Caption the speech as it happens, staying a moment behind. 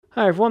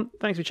Hi everyone,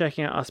 thanks for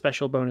checking out our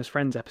special bonus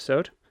Friends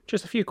episode.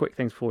 Just a few quick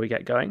things before we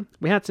get going.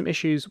 We had some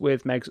issues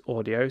with Meg's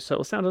audio, so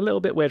it'll sound a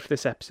little bit weird for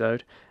this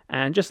episode.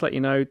 And just to let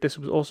you know, this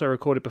was also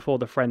recorded before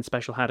the Friends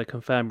special had a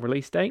confirmed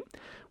release date.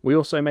 We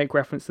also make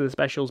reference to the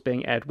specials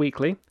being aired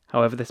weekly,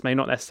 however this may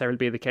not necessarily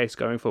be the case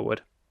going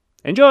forward.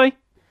 Enjoy!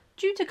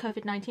 Due to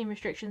COVID-19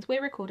 restrictions,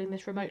 we're recording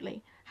this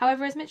remotely.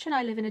 However, as Mitch and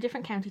I live in a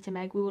different county to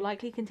Meg, we will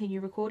likely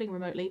continue recording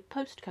remotely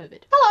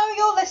post-COVID. Hello,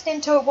 you're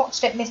listening to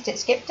Watched It, Missed It,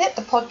 Skipped It,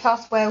 the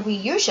podcast where we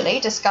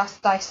usually discuss,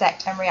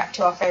 dissect and react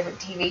to our favourite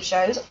TV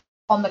shows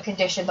on the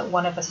condition that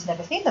one of us has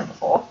never seen them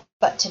before.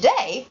 But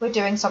today, we're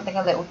doing something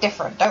a little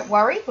different. Don't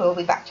worry, we'll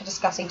be back to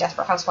discussing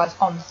Desperate Housewives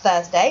on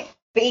Thursday.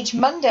 But each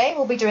Monday,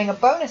 we'll be doing a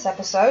bonus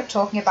episode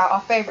talking about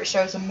our favourite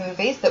shows and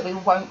movies that we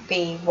won't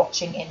be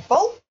watching in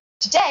full.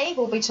 Today,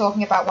 we'll be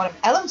talking about one of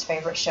Ellen's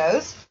favourite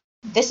shows.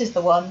 This is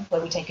the one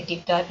where we take a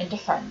deep dive into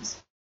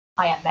Friends.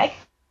 I am Meg.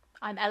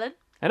 I'm Ellen.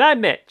 And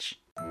I'm Mitch.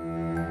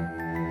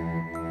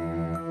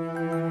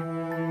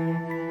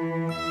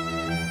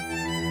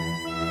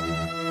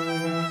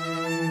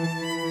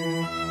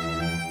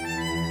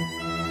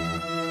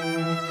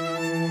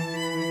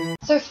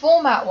 So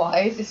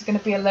format-wise, this is going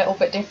to be a little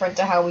bit different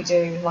to how we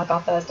do like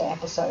our Thursday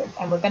episode.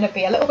 And we're going to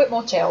be a little bit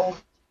more chilled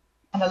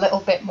and a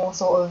little bit more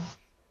sort of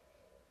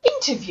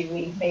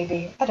interviewy,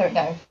 maybe. I don't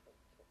know.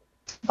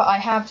 But I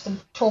have some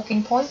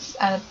talking points,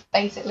 and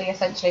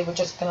essentially, we're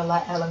just going to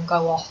let Ellen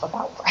go off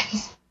about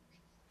Friends.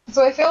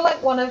 So I feel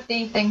like one of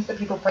the things that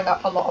people bring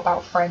up a lot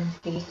about Friends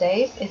these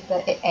days is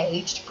that it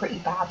aged pretty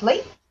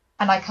badly,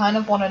 and I kind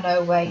of want to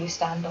know where you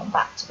stand on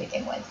that to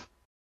begin with.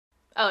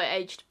 Oh, it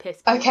aged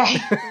piss. Okay.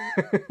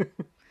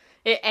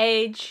 It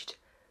aged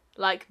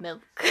like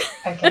milk.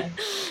 Okay.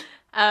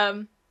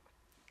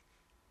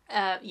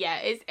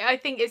 I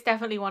think it's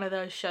definitely one of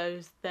those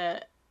shows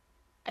that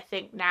I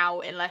think now,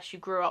 unless you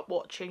grew up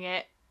watching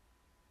it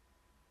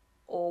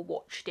or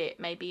watched it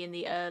maybe in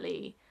the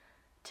early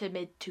to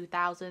mid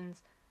 2000s,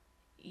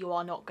 you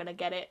are not going to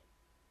get it.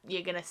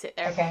 You're going to sit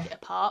there and pick it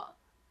apart.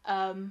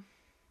 I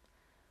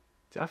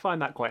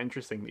find that quite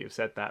interesting that you've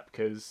said that,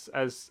 because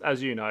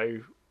as you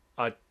know,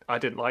 I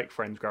didn't like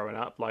Friends growing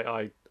up. Like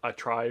I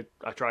tried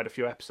a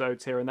few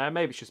episodes here and there.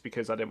 Maybe it's just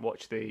because I didn't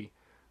watch the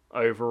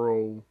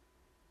overall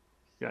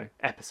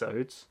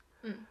episodes.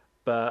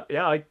 But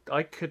yeah,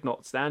 I could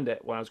not stand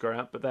it when I was growing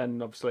up. But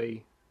then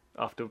obviously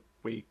after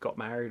we got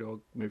married or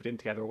moved in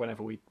together or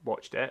whenever we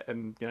watched it,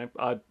 and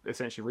I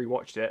essentially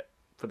rewatched it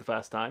for the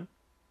first time.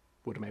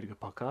 Would have made a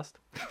good podcast.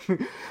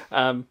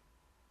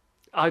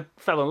 I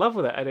fell in love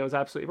with it, and it was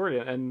absolutely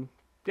brilliant. And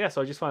yeah,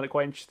 so I just find it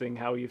quite interesting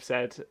how you've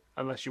said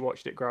unless you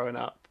watched it growing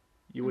up,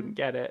 you wouldn't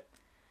get it.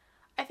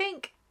 I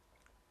think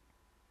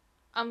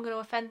I'm going to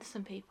offend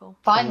some people.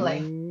 Finally.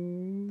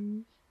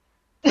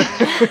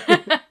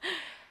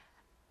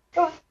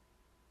 Go on.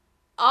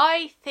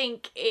 I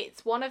think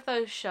it's one of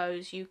those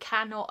shows you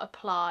cannot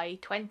apply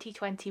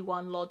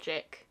 2021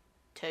 logic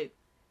to,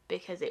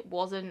 because it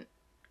wasn't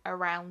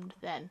around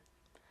then.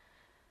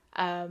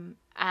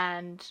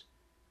 And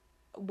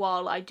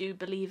while I do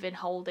believe in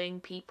holding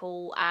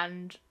people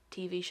and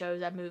TV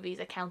shows and movies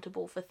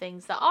accountable for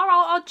things that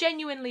are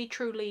genuinely,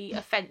 truly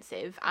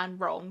offensive and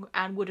wrong,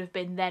 and would have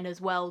been then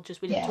as well,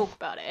 just we didn't talk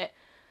about it,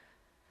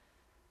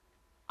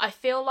 I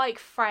feel like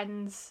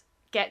Friends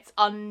gets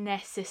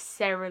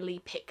unnecessarily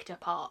picked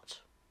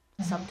apart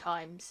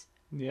sometimes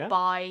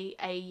by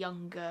a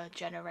younger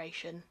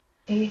generation.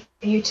 Are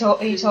you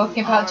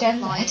talking about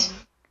Gen Z?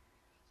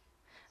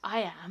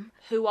 I am.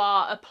 Who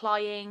are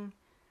applying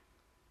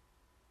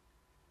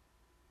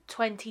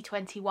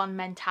 2021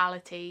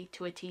 mentality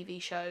to a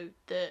TV show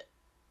that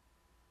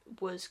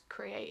was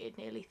created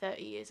nearly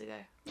 30 years ago.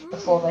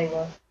 Before they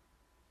were.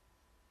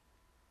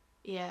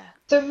 Yeah.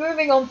 So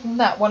moving on from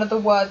that, one of the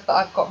words that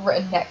I've got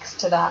written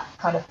next to that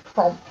kind of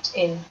prompt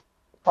is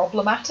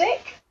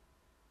problematic.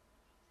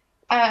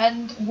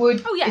 And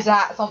is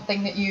that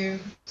something that you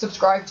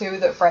subscribe to,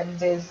 that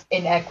Friends is,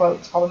 in air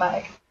quotes,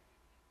 problematic?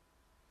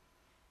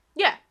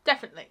 Yeah,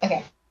 definitely.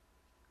 Okay.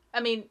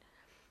 I mean,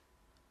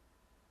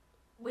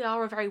 we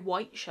are a very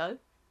white show.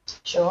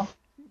 Sure.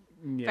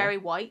 Yeah. Very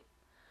white.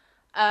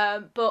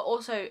 But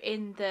also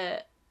in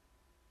the,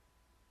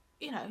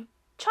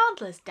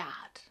 Chandler's dad.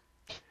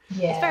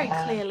 Yeah. Is very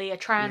clearly a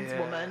trans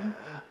woman.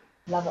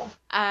 Love her.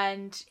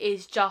 And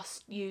is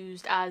just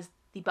used as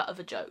the butt of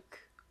a joke.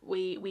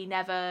 We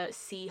never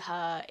see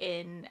her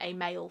in a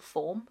male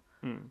form,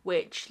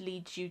 which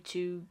leads you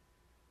to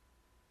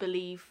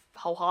believe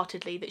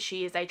wholeheartedly that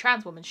she is a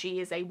trans woman. She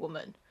is a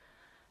woman.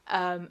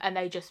 And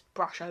they just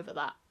brush over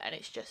that, and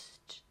it's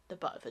just the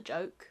butt of a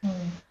joke.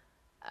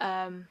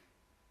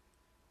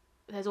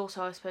 There's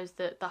also, I suppose,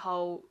 the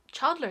whole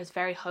Chandler is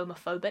very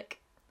homophobic.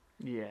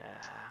 Yeah.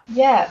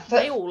 Yeah,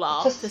 but they all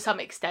are to some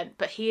extent,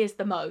 but he is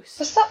the most.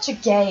 For such a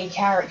gay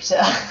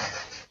character.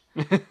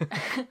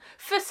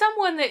 For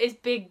someone that is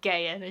big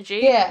gay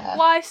energy,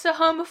 why so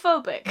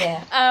homophobic?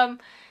 Yeah.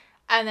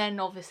 And then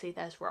obviously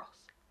there's Ross.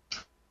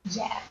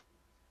 Yeah.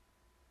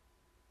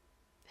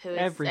 who is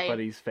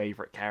Everybody's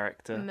favourite a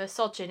character.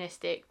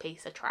 misogynistic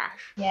piece of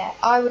trash. Yeah,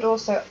 I would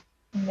also,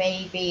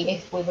 maybe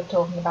if we were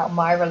talking about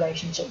my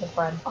relationship with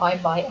friends, I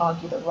might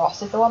argue that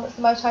Ross is the one that's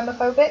the most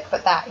homophobic,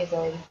 but that is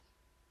a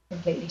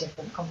completely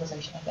different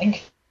conversation, I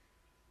think.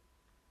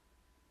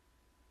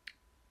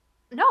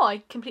 No,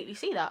 I completely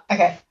see that.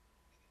 Okay.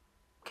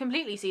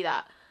 Completely see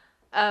that.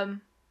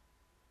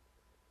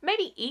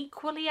 Maybe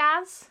equally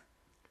as,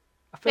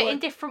 I but feel in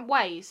like, different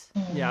ways.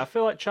 yeah, I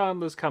feel like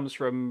Chandler's comes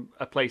from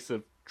a place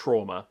of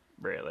trauma,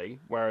 really,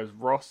 whereas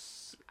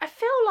Ross. I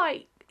feel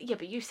like, yeah,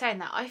 but you saying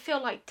that, I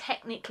feel like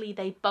technically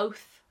they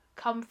both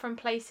come from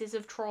places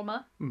of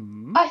trauma.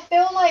 I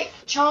feel like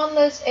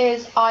Chandler's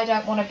is, I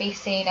don't want to be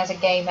seen as a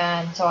gay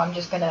man, so I'm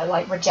just going to,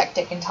 like, reject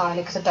it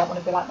entirely because I don't want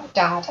to be like my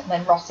dad. And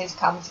then Ross's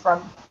comes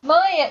from,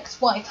 my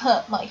ex-wife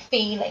hurt my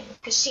feelings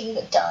because she's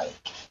a dyke.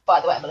 By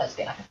the way, I'm a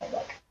lesbian, I can say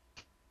that.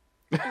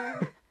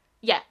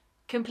 Yeah,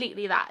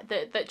 completely that.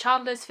 That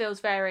Chandler's feels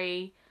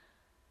very,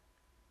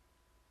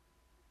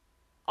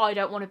 I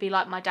don't want to be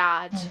like my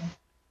dad.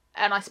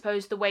 And I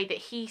suppose the way that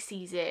he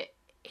sees it,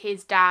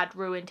 his dad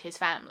ruined his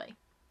family.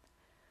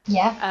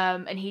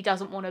 Yeah. And he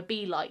doesn't want to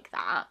be like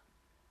that.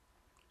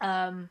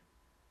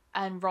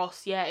 And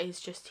Ross, yeah, is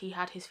just, he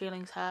had his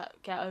feelings hurt,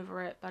 get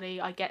over it,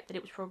 buddy. I get that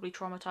it was probably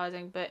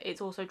traumatizing, but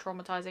it's also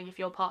traumatizing if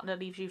your partner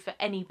leaves you for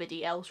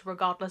anybody else,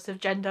 regardless of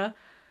gender.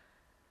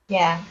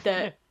 Yeah.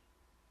 That,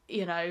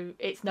 you know,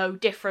 it's no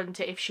different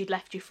if she'd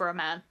left you for a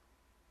man.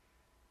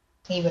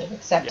 He would have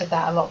accepted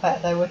that a lot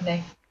better, though, wouldn't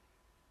he?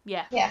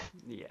 Yeah. Yeah.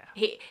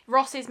 Yeah.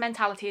 Ross's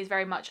mentality is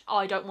very much,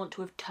 I don't want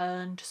to have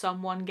turned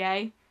someone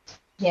gay.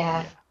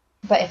 Yeah.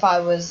 But if I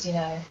was, you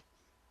know,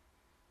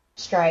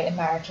 straight and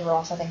married to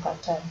Ross, I think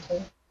I'd turn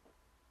too.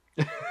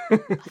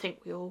 I think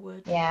we all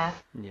would. Yeah.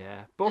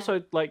 Yeah, but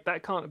also like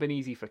that can't have been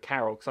easy for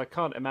Carol because I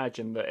can't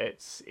imagine that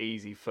it's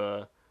easy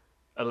for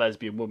a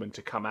lesbian woman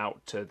to come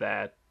out to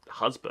their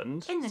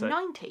husband In the so-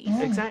 90s.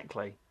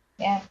 Exactly.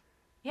 Yeah.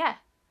 Yeah.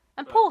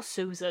 And poor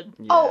Susan.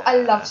 Oh, I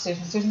Yeah. love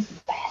Susan. Susan's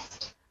the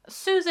best.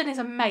 Susan is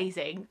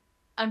amazing.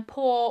 And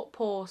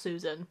poor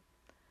Susan.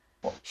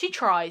 She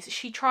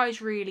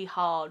tries really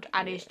hard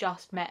and is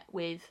just met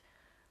with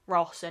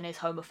Ross and his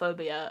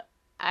homophobia.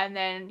 And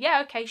then,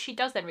 yeah, okay, she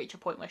does then reach a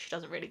point where she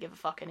doesn't really give a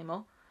fuck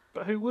anymore.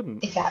 But who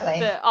wouldn't? Exactly.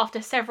 But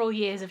after several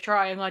years of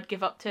trying, I'd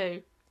give up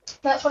too.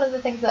 That's one of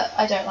the things that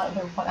I don't like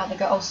when people point out. They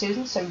go, oh,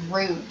 Susan's so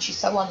rude. She's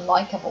so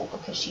unlikable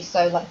because she's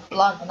so, like,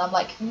 blunt. And I'm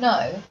like,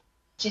 no.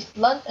 She's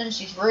blunt and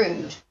she's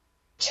rude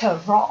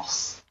to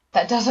Ross.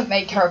 That doesn't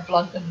make her a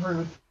blunt and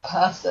rude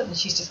person.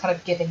 She's just kind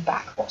of giving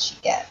back what she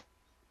gets.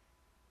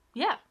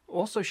 Yeah.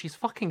 Also, she's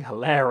fucking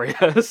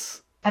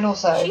hilarious. And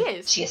also,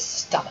 She is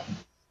stunning.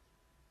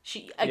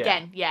 She,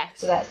 again, yes.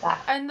 So there's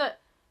that. And that,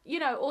 you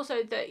know,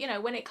 also that, you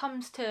know, when it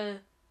comes to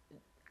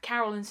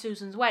Carol and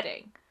Susan's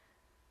wedding,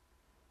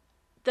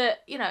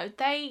 that, you know,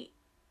 they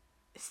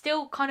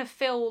still kind of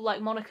feel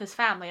like Monica's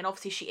family, and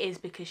obviously she is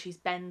because she's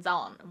Ben's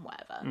aunt and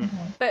whatever.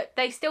 Mm-hmm. But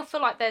they still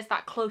feel like there's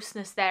that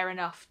closeness there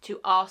enough to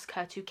ask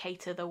her to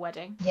cater the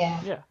wedding.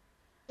 Yeah. Yeah.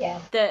 Yeah.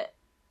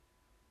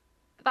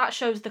 That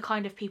shows the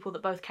kind of people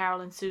that both Carol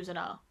and Susan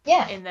are.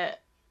 Yeah. In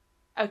that,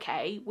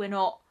 okay, we're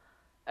not...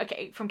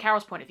 Okay, from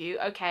Carol's point of view,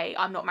 okay,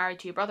 I'm not married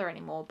to your brother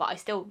anymore, but I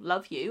still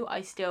love you.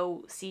 I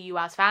still see you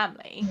as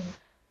family.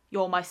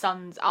 You're my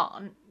son's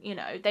aunt. You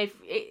know,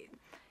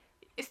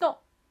 it's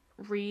not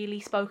really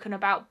spoken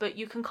about, but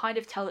you can kind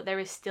of tell that there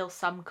is still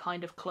some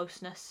kind of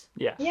closeness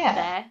Yeah.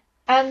 there.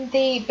 And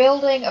the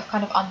building of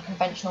kind of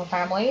unconventional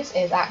families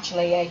is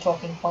actually a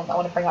talking point that I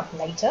want to bring up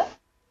later.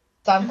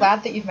 So I'm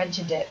glad that you've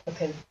mentioned it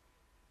because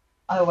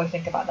I always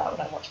think about that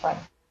when I watch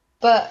Friends.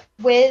 But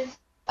with,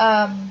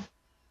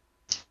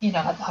 you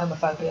know, like the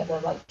homophobia, the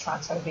like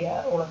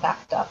transphobia, all of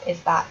that stuff,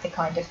 is that the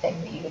kind of thing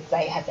that you would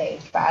say has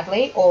aged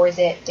badly, or is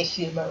it the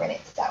humour in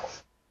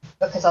itself?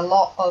 Because a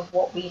lot of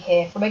what we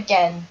hear from,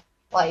 again,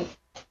 like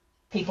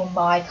people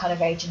my kind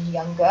of age and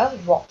younger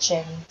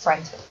watching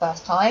Friends for the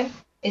first time,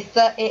 is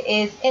that it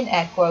is, in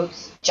air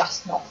quotes,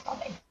 just not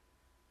funny.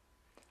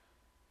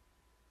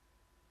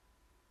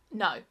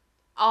 No,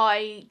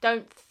 I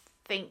don't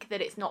think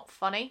that it's not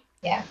funny.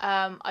 Yeah.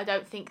 I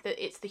don't think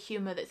that it's the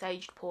humour that's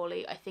aged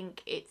poorly. I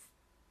think it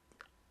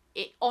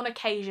on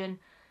occasion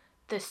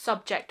the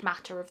subject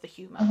matter of the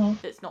humour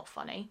that's not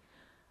funny.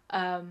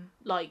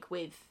 Like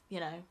with, you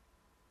know,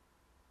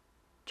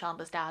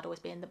 Chandler's dad always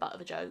being the butt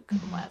of a joke and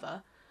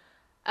whatever.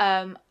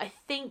 I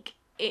think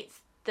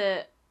it's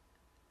the...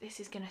 This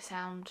is going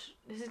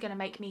to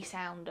make me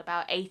sound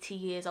about 80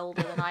 years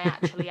older than I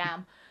actually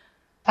am.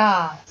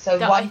 So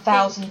That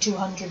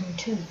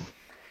 1,202.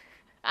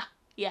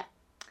 Yeah.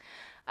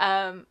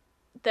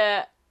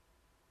 That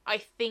I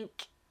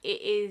think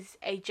it is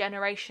a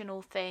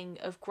generational thing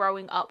of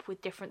growing up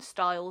with different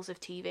styles of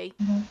TV.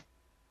 In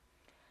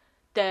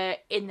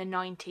the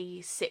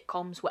 90s,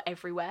 sitcoms were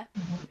everywhere.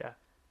 Yeah.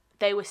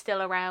 They were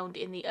still around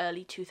in the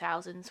early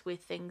 2000s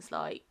with things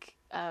like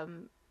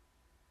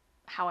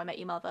How I Met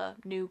Your Mother,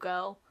 New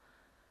Girl.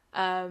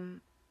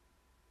 And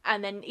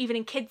then even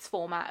in kids'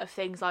 format of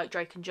things like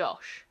Drake and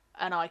Josh.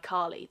 and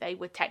iCarly, they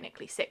were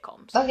technically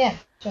sitcoms. Oh yeah,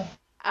 sure.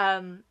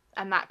 And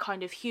that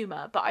kind of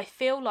humour. But I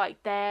feel like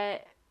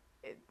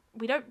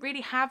we don't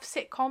really have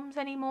sitcoms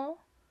anymore.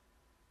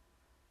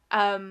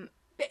 But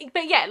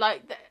yeah,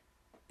 like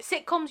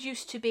sitcoms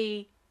used to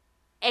be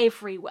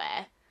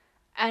everywhere,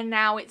 and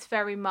now it's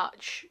very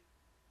much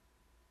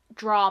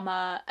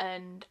drama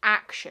and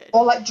action.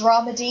 Or like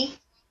dramedy.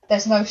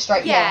 There's no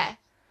straight one.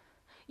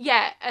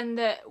 Yeah, and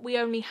that we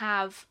only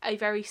have a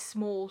very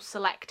small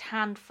select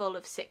handful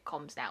of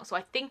sitcoms now. So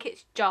I think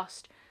it's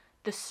just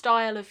the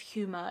style of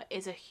humour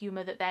is a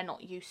humour that they're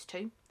not used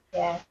to.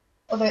 Yeah.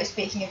 Although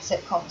speaking of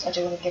sitcoms, I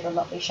do want to give a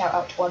lovely shout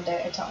out to One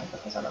Day at a Time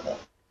because I love it.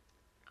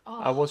 Oh,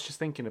 I was just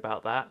thinking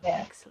about that. Yeah.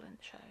 excellent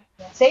show.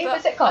 Yeah. See,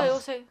 But the sitcoms. I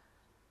also,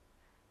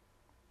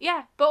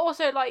 yeah, but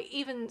also like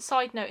even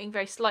side noting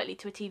very slightly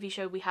to a TV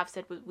show we have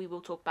said we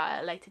will talk about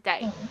at a later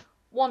date.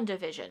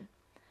 WandaVision.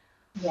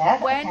 Yeah.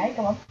 Okay,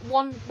 come on.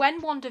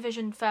 When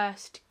WandaVision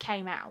first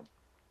came out,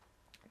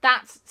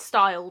 that's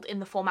styled in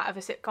the format of a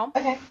sitcom.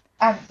 Okay.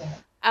 I haven't seen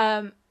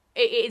it.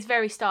 It is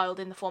very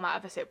styled in the format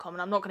of a sitcom,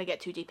 and I'm not going to get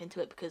too deep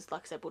into it because,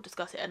 like I said, we'll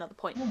discuss it at another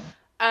point.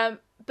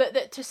 But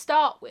that to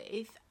start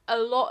with, a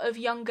lot of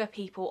younger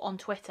people on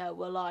Twitter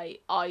were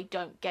like, I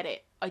don't get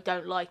it. I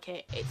don't like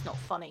it. It's not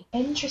funny.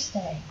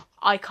 Interesting.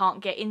 I can't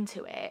get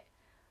into it.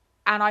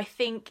 And I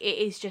think it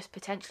is just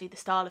potentially the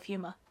style of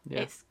humour.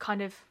 Yeah. It's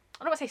kind of,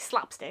 I don't want to say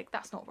slapstick,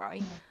 that's not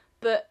right.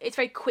 But it's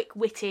very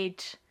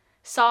quick-witted.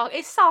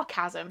 It's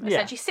sarcasm,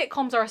 essentially.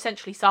 Sitcoms are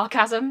essentially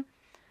sarcasm.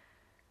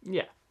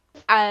 Yeah.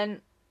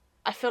 And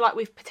I feel like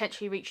we've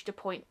potentially reached a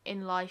point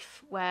in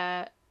life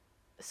where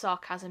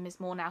sarcasm is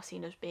more now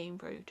seen as being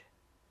rude.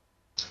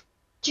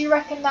 Do you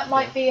reckon that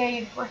might be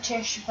a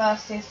British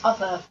versus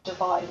other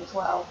divide as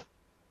well?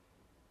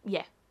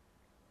 Yeah,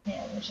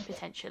 Yeah, which is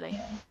potentially.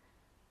 Yeah.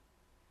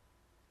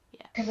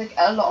 Yeah. Because like,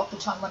 a lot of the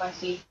time when I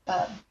see,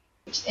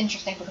 which is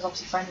interesting because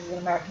obviously Friends is an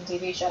American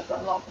TV show, but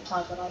a lot of the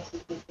time when I see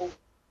people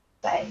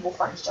saying, well,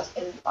 Friends just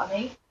isn't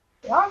funny,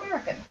 they are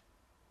American.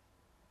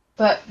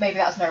 But maybe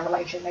that's no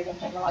relation, maybe I'm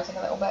generalising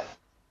a little bit.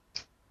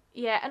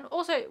 Yeah, and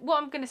also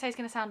what I'm going to say is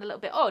going to sound a little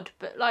bit odd,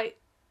 but like,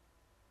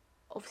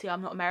 obviously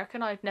I'm not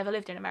American, I've never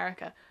lived in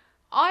America.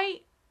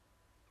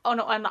 And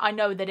I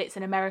know that it's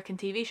an American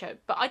TV show,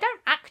 but I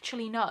don't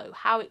actually know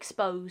how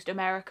exposed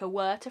America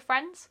were to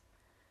Friends.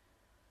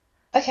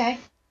 Okay.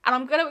 And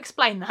I'm going to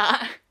explain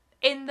that.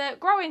 In that,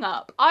 growing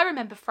up, I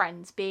remember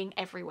Friends being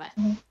everywhere.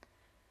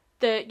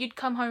 That you'd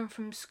come home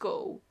from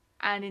school,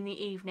 and in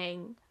the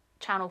evening,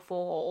 Channel 4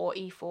 or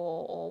E4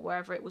 or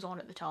wherever it was on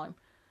at the time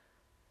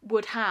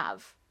would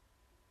have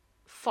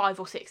 5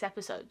 or 6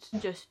 episodes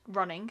just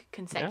running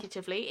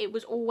consecutively. It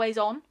was always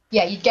on.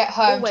 Yeah, you'd get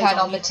home, Always turn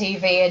on. on the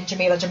TV, and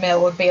Jamila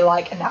Jamil would be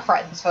like, and they're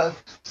friends for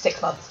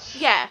 6 months.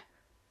 Yeah,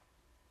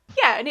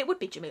 and it would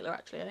be Jamila,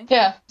 actually, I think.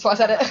 Yeah, that's why I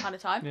said That it. kind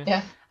of time.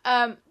 Yeah.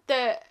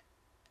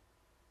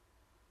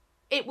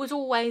 It was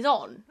always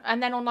on,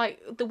 and then on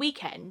like the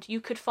weekend you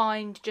could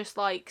find just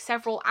like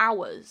several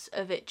hours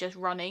of it just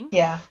running.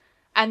 Yeah.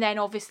 And then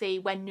obviously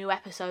when new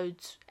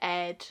episodes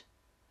aired,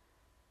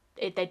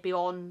 they'd be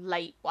on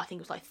late. I think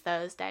it was like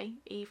Thursday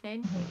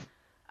evening,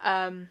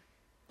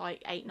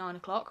 like 8-9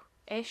 o'clock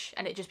ish,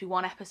 and it'd just be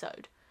one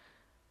episode.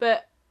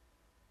 But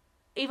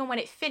even when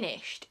it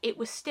finished, it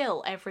was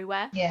still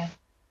everywhere. Yeah.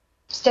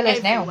 Still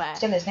is now. Everywhere.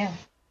 Still is now.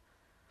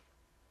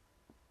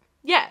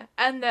 Yeah,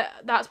 and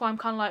that's why I'm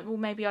kind of like, well,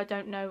 maybe I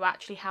don't know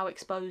actually how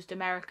exposed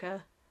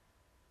America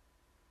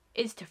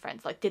is to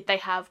Friends. Like, did they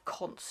have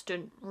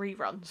constant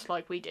reruns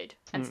like we did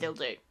and still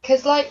do?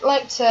 Because like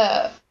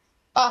to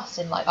us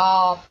in like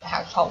our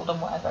household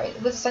and whatever,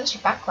 it was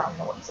essentially background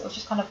noise. It was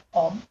just kind of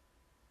on.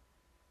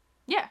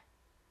 Yeah.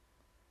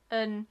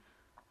 And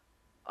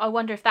I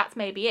wonder if that's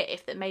maybe it,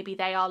 if that maybe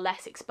they are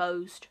less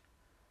exposed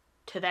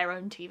to their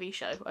own TV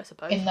show, I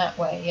suppose. In that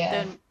way,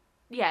 yeah.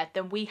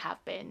 Than we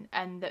have been,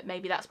 and that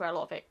maybe that's where a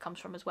lot of it comes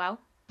from as well.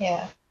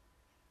 Yeah.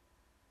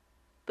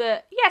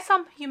 But yeah,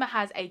 some humour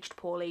has aged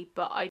poorly,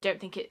 but I don't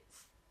think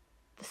it's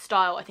the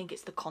style, I think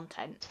it's the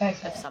content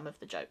of some of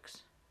the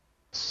jokes.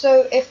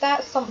 So if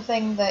that's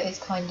something that is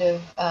kind of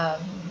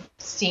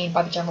seen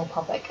by the general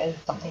public as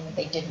something that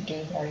they didn't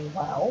do very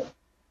well,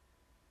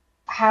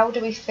 how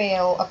do we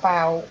feel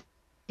about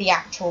the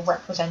actual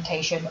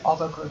representation of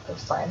a group of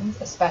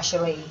friends,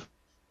 especially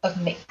of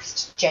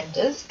mixed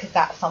genders? Because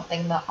that's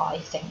something that I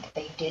think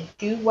they did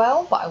do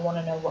well, but I want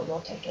to know what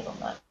your take is on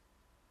that.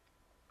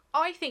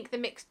 I think the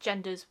mixed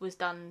genders was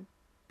done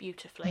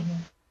beautifully.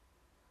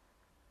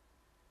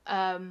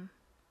 And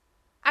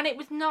it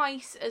was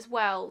nice as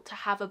well to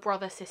have a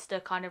brother-sister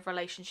kind of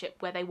relationship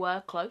where they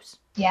were close.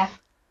 Yeah,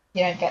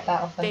 you don't get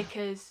that often.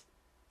 Because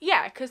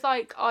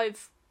like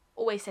I've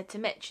always said to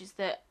Mitch, is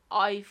that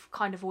I've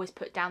kind of always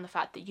put down the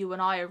fact that you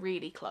and I are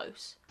really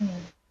close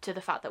to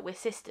the fact that we're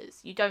sisters.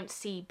 You don't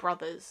see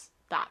brothers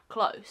that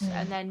close.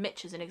 And then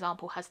Mitch, as an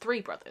example, has 3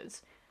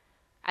 brothers,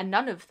 and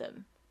none of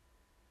them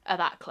are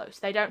that close.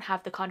 They don't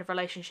have the kind of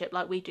relationship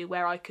like we do,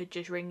 where I could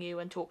just ring you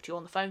and talk to you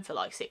on the phone for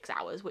like 6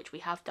 hours, which we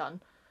have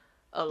done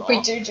a lot.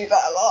 We do that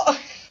a lot.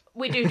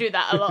 We do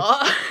that a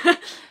lot.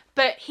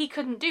 But he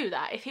couldn't do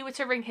that. If he were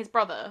to ring his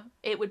brother,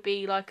 it would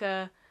be like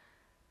a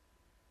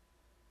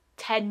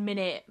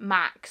 10-minute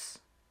max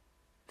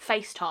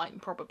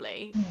FaceTime,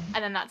 probably,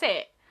 and then that's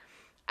it.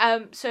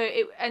 And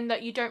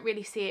that you don't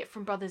really see it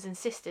from brothers and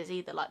sisters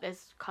either. Like,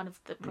 there's kind of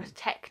the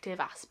protective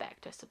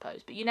aspect, I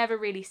suppose, but you never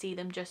really see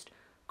them just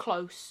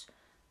close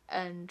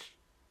and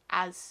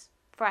as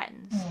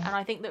friends. And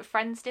I think that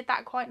Friends did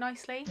that quite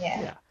nicely.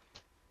 Yeah.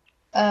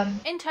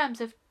 In terms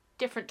of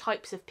different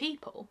types of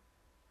people,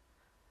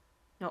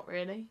 not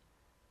really.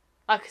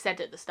 Like I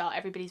said at the start,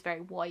 everybody's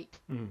very white.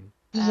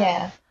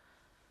 Yeah.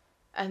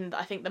 And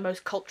I think the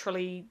most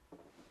culturally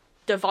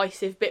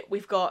divisive bit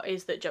we've got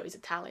is that Joey's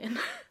Italian.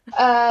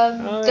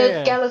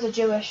 The Gellas are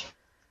Jewish.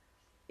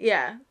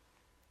 Yeah.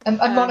 And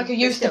Monica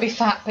used to be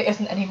fat, but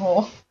isn't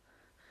anymore.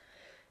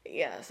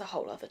 Yeah, that's a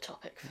whole other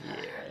topic for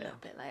a little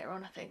bit later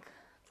on, I think.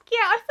 Yeah,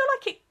 I feel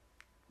like it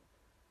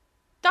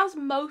does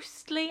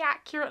mostly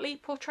accurately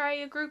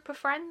portray a group of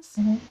friends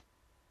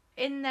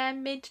in their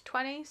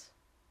mid-20s.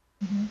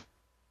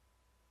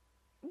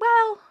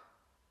 Well,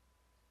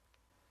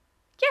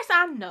 yes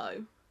and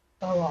no.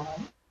 Alright.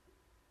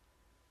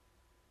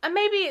 And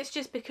maybe it's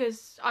just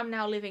because I'm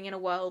now living in a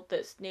world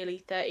that's nearly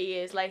 30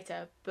 years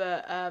later,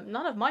 but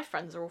none of my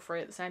friends are all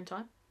free at the same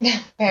time.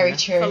 Very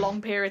true. For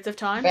long periods of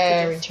time.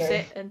 Very to just true.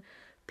 sit and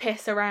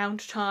piss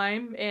around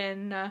time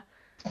in a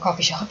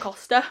coffee shop.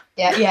 Costa.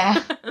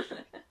 Yeah.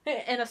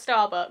 In a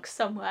Starbucks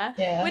somewhere.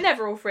 Yeah. We're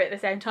never all free at the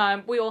same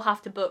time. We all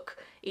have to book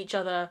each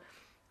other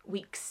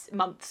weeks,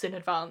 months in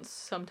advance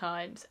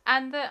sometimes.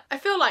 And I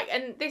feel like,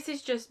 and this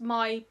is just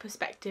my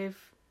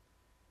perspective,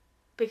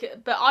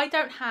 but I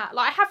don't have,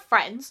 like, I have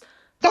friends,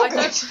 but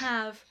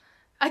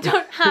I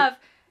don't have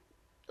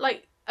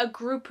like a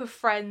group of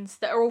friends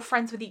that are all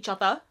friends with each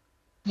other.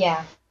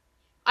 Yeah.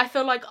 I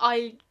feel like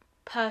I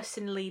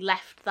personally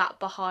left that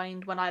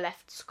behind when I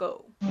left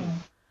school.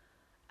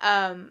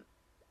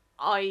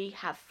 I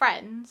have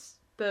friends,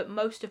 but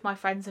most of my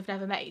friends have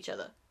never met each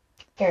other.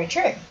 Very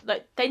true.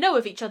 Like, they know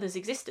of each other's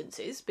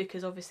existences,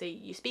 because obviously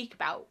you speak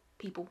about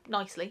people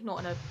nicely,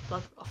 not in a,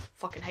 like, I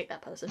fucking hate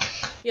that person,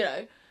 you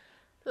know.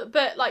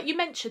 But, like, you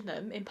mention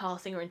them in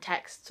passing or in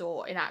texts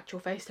or in actual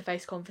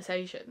face-to-face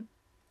conversation.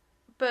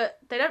 But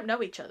they don't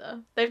know each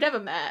other. They've never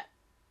met.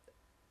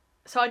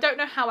 So I don't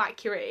know how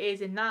accurate it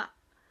is in that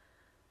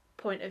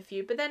point of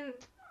view. But then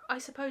I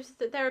suppose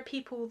that there are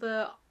people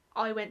that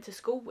I went to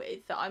school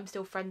with, that I'm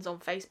still friends on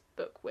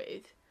Facebook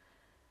with,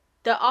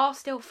 that are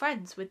still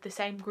friends with the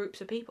same groups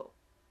of people.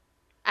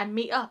 And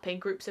meet up in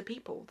groups of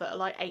people that are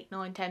like 8,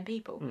 9, 10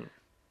 people.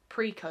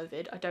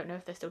 Pre-COVID, I don't know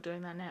if they're still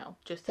doing that now,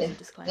 just as a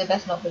disclaimer. They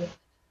best not be.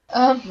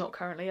 Not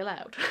currently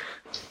allowed.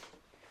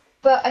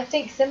 But I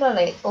think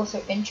similarly, it's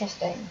also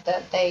interesting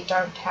that they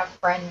don't have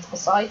friends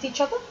besides each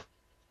other.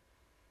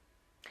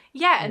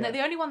 Yeah, and that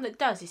the only one that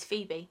does is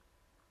Phoebe.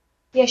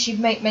 Yeah, she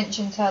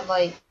mentions her,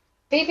 like,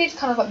 Phoebe's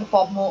kind of like the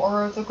Bob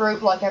Mortar of the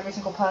group. Like, every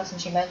single person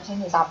she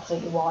mentions is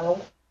absolutely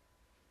wild.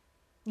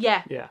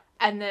 Yeah. Yeah.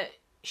 And that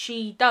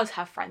she does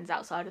have friends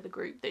outside of the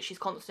group, that she's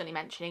constantly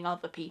mentioning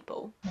other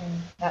people.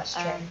 That's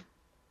true.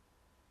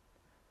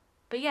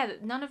 But yeah,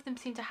 none of them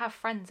seem to have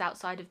friends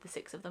outside of the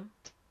 6 of them.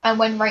 And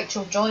when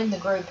Rachel joined the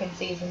group in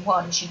season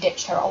 1, she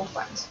ditched her old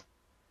friends.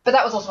 But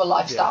that was also a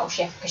lifestyle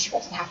shift, because she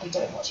wasn't happy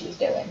doing what she was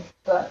doing.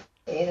 But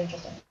it is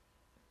interesting.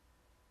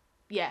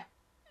 Yeah.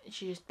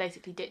 She just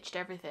basically ditched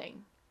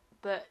everything.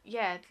 But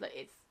yeah,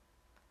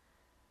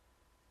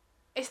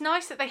 it's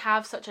nice that they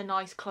have such a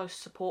nice, close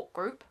support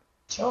group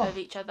of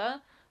each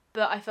other.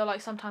 But I feel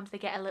like sometimes they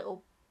get a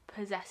little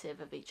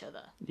possessive of each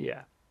other.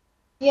 Yeah.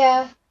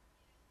 Yeah.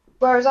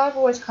 Whereas I've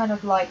always kind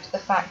of liked the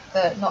fact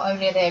that not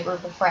only are they a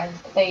group of friends,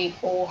 but they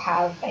all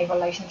have a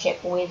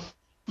relationship with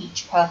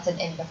each person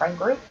in the friend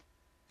group.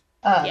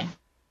 And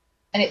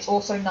it's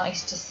also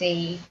nice to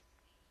see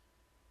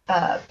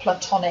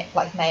platonic,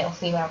 like,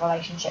 male-female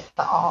relationships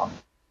that aren't...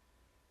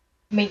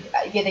 I mean,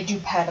 yeah, they do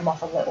pair them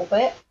off a little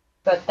bit,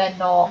 but they're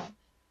not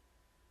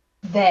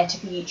there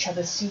to be each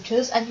other's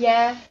suitors. And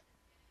yeah,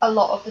 a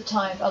lot of the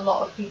time, a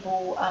lot of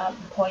people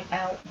point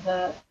out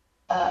that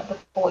the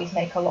boys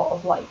make a lot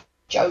of, like,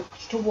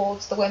 jokes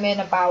towards the women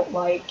about,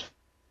 like,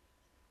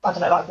 I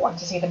don't know, like, wanting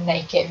to see them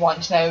naked,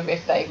 wanting to know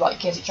if they, like,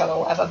 kiss each other or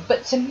whatever.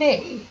 But to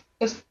me,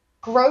 as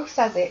gross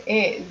as it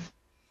is,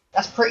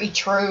 that's pretty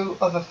true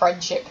of a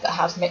friendship that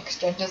has mixed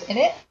genders in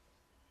it.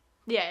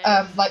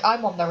 Yeah. Like,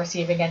 I'm on the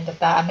receiving end of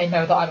that, and they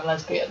know that I'm a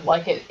lesbian.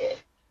 Like,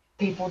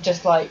 people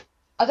just, like,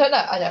 I don't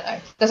know.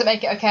 Does it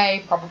make it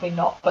okay? Probably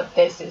not, but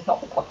this is not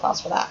the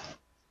podcast for that.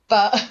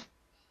 But the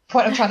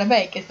point I'm trying to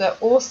make is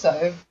that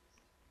also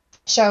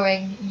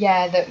showing,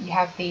 that you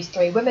have these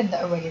 3 women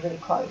that are really, really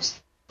close.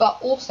 But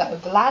also,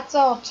 the lads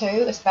are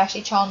too,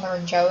 especially Chandler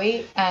and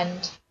Joey,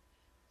 and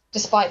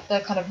despite the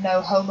kind of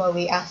no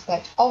homo-y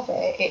aspect of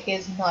it, it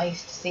is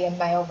nice to see a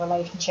male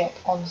relationship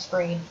on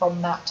screen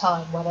from that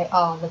time where they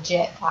are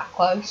legit that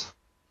close.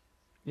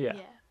 Yeah.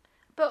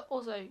 But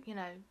also, you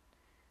know,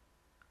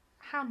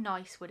 how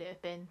nice would it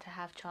have been to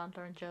have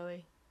Chandler and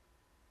Joey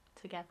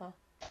together?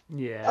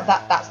 Yeah.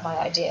 That's my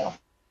ideal.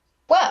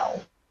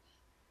 Well,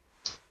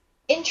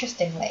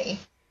 interestingly,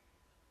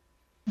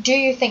 do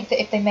you think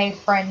that if they made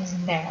Friends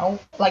now,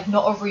 like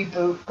not a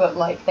reboot, but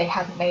like they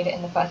hadn't made it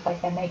in the first place,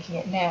 they're making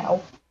it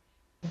now,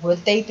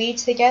 would they be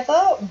together?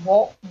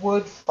 What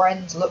would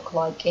Friends look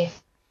like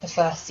if the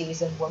first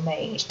season were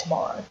made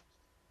tomorrow?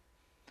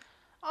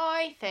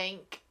 I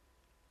think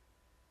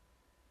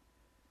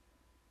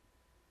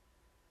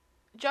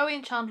Joey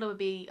and Chandler would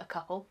be a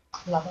couple.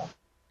 Love it.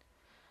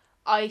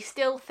 I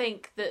still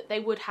think that they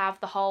would have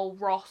the whole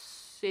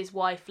Ross's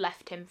wife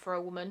left him for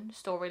a woman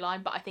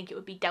storyline, but I think it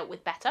would be dealt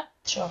with better.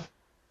 Sure.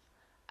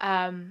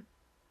 I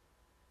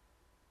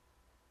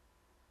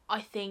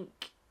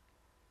think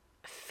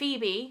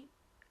Phoebe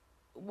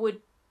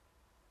would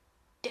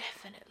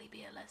definitely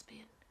be a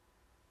lesbian.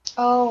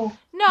 Oh,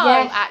 No,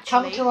 yes,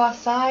 actually. come to our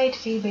side,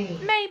 Phoebe.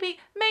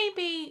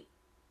 Maybe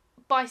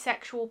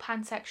bisexual,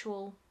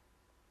 pansexual,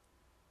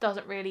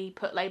 doesn't really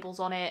put labels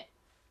on it.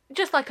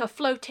 Just like a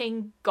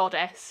floating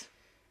goddess.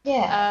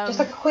 Yeah, just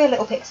like a queer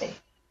little pixie.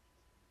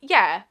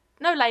 Yeah,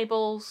 no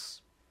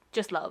labels,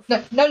 just love.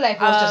 No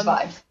labels, just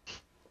vibes.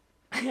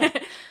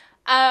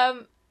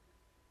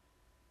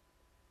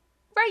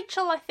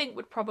 Rachel, I think,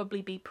 would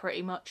probably be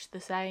pretty much the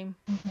same.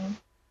 Mm-hmm.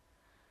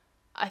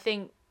 I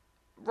think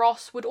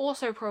Ross would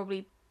also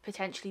probably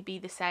potentially be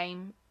the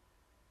same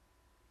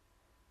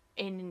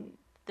in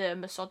the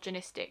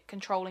misogynistic,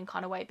 controlling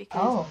kind of way,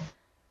 because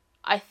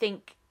I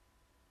think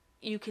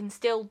you can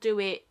still do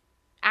it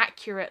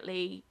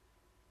accurately,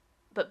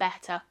 but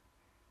better.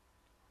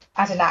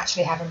 As in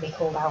actually having me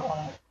called out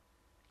on it.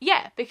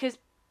 Yeah, because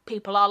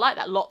people are like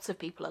that. Lots of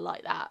people are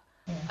like that.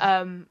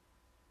 Mm.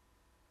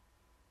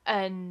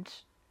 And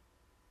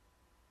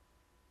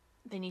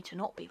they need to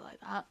not be like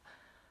that.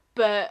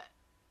 But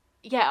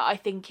yeah, I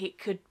think it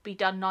could be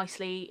done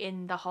nicely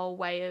in the whole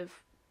way of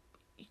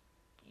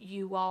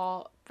you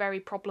are very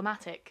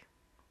problematic.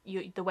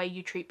 The way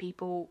you treat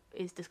people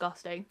is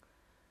disgusting.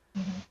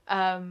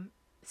 Mm-hmm.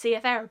 See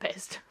a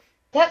therapist.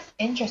 That's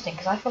interesting,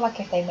 because I feel like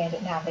if they made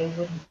it now, they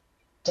wouldn't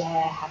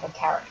dare have a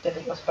character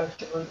that you're supposed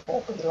to root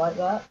for be like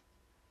that.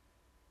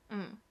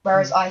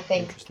 Whereas I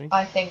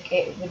think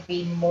it would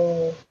be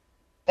more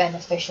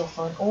beneficial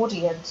for an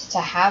audience to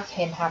have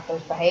him have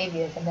those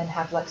behaviours and then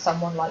have like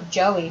someone like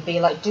Joey be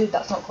like, dude,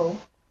 that's not cool.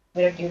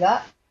 We don't do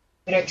that.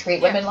 We don't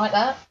treat women like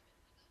that.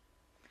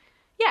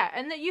 Yeah,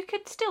 and that you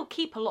could still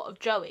keep a lot of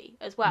Joey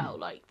as well.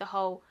 Like the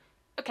whole,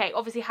 okay,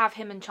 obviously have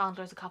him and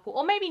Chandler as a couple,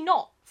 or maybe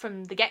not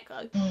from the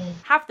get-go.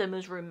 Have them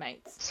as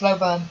roommates. Slow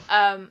burn.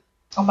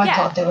 Oh my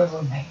god, they were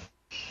roommates.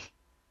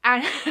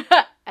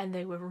 And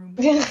they were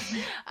roommates.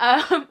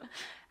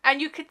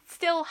 And you could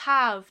still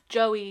have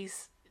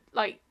Joey's,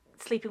 like,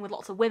 sleeping with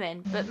lots of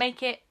women, but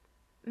make it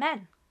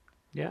men.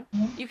 Yeah.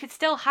 You could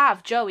still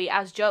have Joey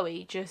as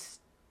Joey, just...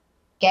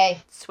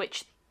 Gay.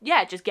 Switch...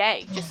 Yeah, just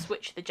gay. Just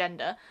switch the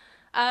gender.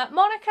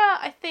 Monica,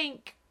 I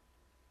think...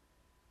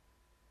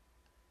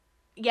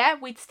 Yeah,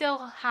 we'd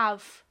still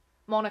have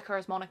Monica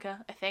as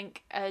Monica, I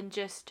think, and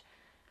just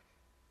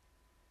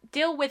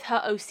deal with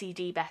her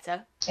OCD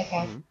better.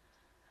 Okay.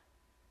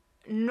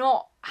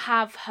 Not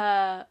have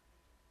her...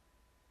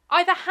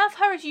 Either have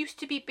her as used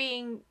to be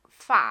being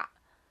fat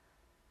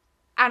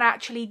and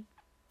actually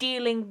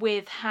dealing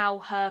with how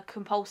her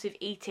compulsive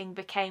eating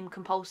became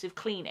compulsive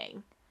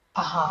cleaning.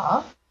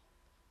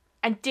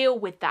 And deal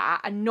with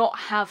that and not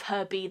have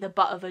her be the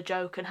butt of a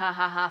joke and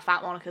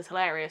fat Monica's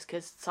hilarious,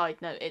 because, side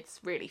note,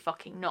 it's really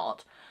fucking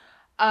not.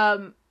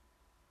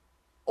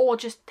 Or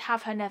just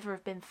have her never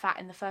have been fat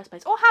in the first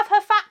place. Or have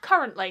her fat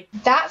currently.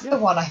 That's the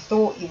one I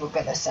thought you were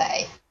going to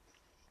say.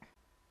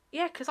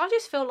 Yeah, because I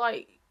just feel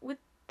like with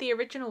the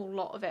original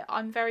lot of it,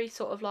 I'm very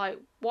sort of like,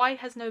 why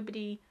has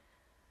nobody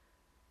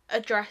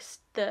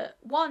addressed that,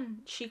 one,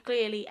 she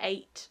clearly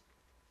ate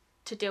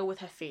to deal with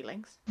her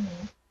feelings.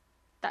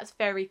 That's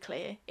very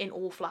clear in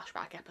all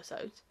flashback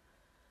episodes.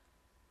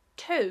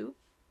 2,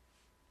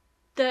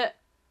 that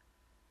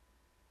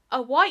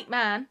a white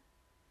man,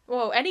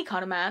 well, any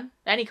kind of man,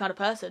 any kind of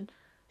person,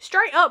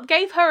 straight up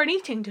gave her an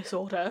eating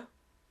disorder.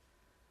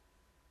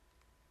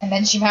 And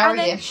then she married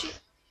him.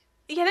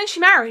 Then she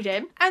married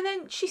him, and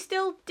then she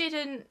still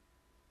didn't,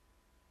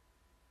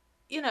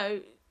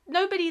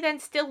 nobody then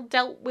still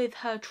dealt with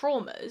her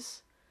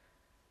traumas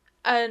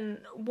and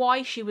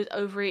why she was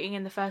overeating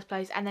in the first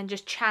place, and then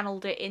just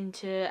channeled it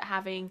into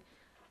having,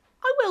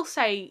 I will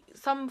say,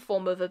 some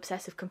form of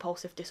obsessive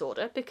compulsive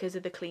disorder because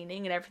of the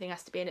cleaning and everything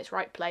has to be in its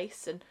right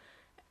place, and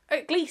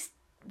at least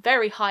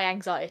very high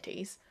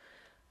anxieties.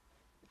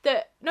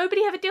 That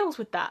nobody ever deals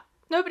with that.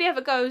 Nobody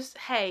ever goes,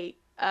 hey,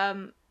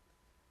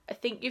 I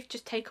think you've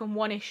just taken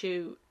one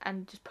issue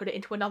and just put it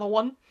into another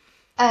one.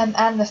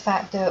 And the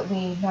fact that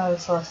we know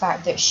for a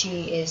fact that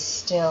she is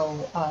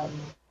still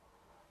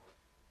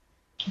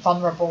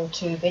vulnerable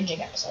to binging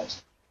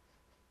episodes.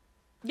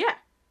 Yeah.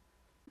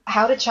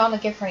 How did Chandler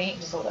give her an eating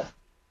disorder?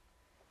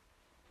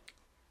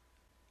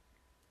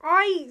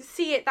 I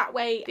see it that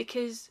way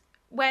because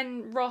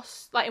when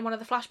Ross, like in one of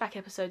the flashback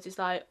episodes, is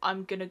like,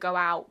 I'm gonna go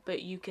out,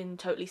 but you can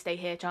totally stay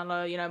here,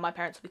 Chandler, my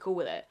parents will be cool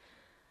with it.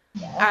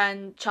 Yeah.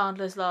 And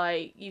Chandler's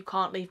like, you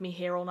can't leave me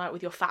here all night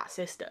with your fat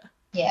sister.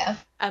 Yeah.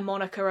 And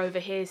Monica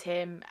overhears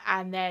him,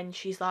 and then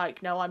she's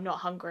like, no, I'm not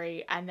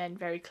hungry, and then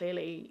very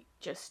clearly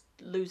just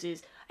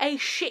loses a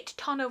shit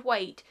ton of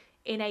weight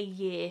in a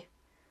year.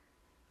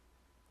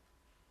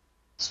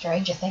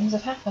 Stranger things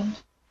have happened.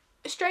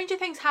 Stranger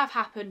things have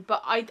happened,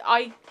 but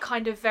I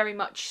kind of very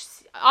much...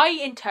 I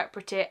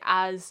interpret it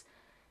as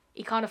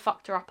he kind of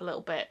fucked her up a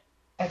little bit.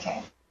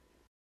 Okay.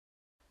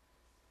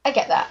 I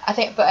get that.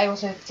 But I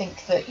also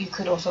think that you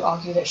could also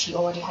argue that she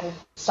already had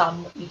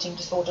some eating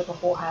disorder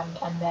beforehand,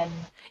 and then...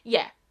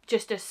 Yeah,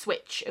 just a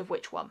switch of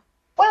which one.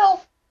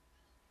 Well,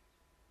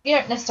 you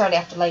don't necessarily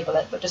have to label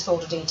it, but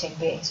disordered eating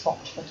being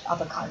swapped for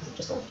other kinds of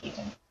disordered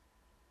eating.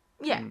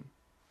 Yeah.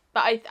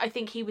 But I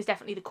think he was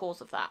definitely the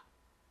cause of that.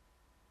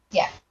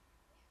 Yeah.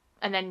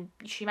 And then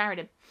she married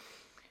him.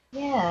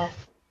 Yeah.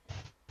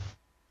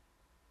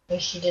 At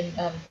least she didn't,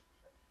 at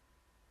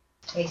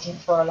least he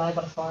didn't throw her alive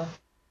on a fire.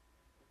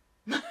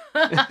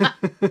 I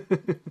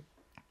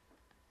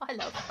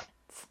love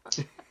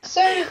Friends.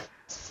 So,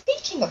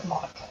 speaking of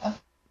Monica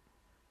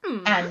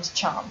and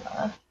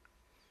Chandler,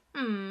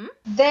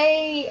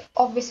 they,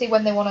 obviously,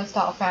 when they want to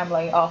start a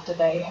family after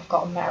they have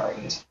gotten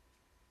married,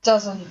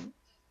 doesn't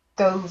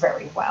go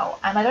very well.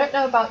 And I don't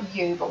know about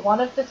you, but one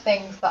of the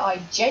things that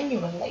I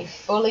genuinely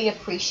fully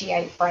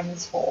appreciate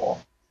Friends for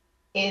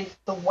is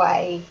the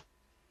way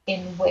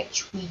in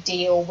which we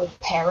deal with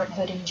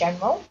parenthood in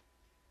general.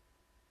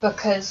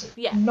 Because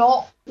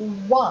not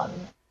one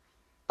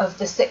of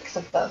the 6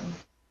 of them,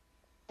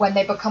 when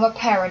they become a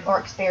parent or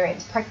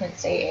experience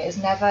pregnancy, is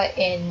never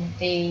in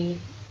the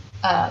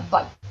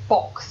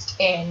boxed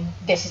in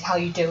this is how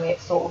you do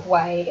it sort of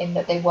way, in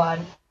that they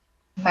weren't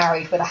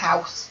married with a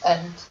house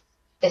and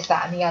this,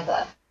 that and the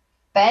other.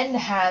 Ben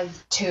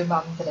has 2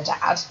 mums and a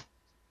dad.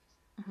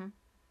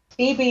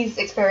 Phoebe's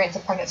experience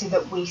of pregnancy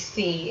that we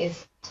see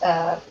is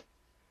to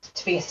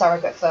be a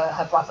surrogate for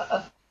her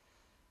brother.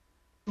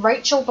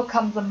 Rachel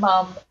becomes a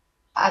mum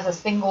as a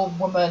single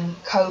woman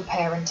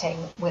co-parenting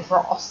with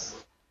Ross.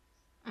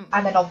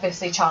 And then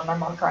obviously Chandler and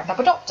Monica end up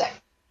adopting.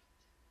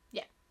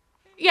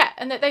 Yeah,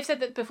 and they've said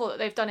that before, that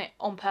they've done it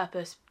on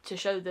purpose to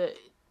show that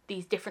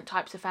these different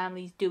types of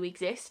families do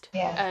exist.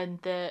 Yeah.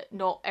 And that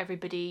not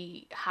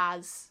everybody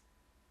has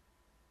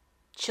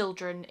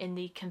children in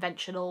the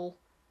conventional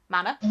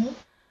manner.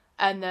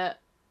 And that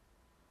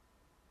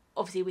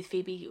obviously with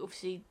Phoebe,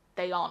 obviously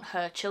they aren't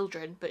her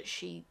children, but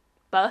she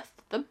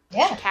birthed them.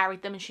 Yeah. She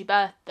carried them and she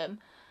birthed them.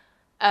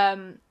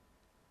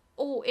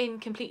 All in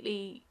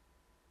completely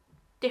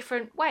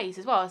different ways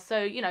as well.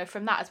 So,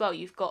 from that as well,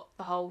 you've got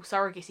the whole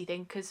surrogacy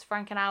thing, because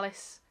Frank and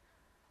Alice,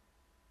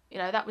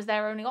 that was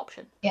their only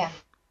option. Yeah.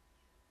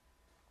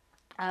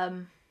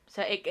 So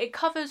it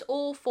covers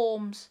all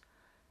forms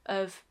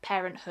of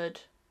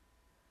parenthood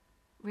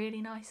really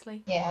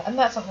nicely. Yeah, and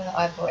that's something that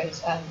I've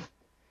always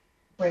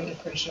really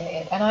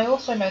appreciated. And I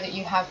also know that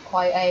you have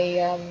quite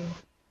a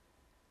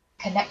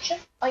connection,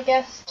 I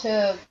guess,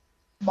 to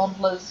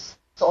Mondler's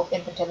sort of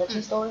infertility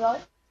storyline.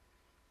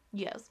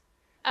 Yes.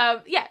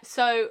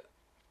 So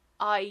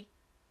I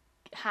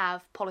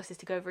have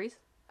polycystic ovaries,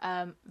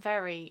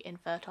 very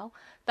infertile.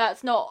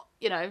 That's not,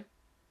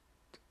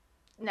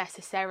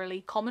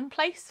 necessarily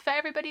commonplace for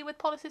everybody with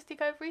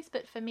polycystic ovaries,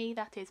 but for me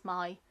that is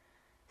my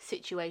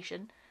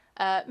situation.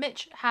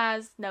 Mitch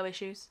has no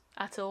issues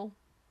at all.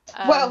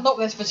 Well, not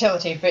with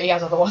fertility, but he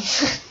has other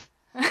ones.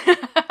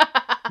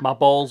 My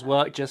balls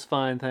work just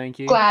fine, thank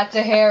you. Glad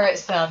to hear it,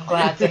 son.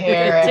 Glad to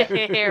hear it.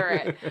 To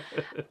hear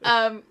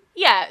it.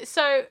 Yeah,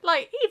 so,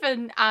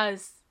 even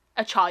as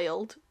a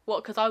child,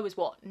 because I was,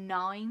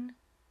 9,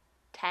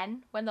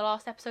 10 when the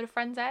last episode of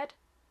Friends aired?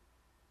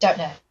 Don't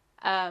know.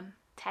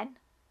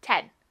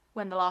 10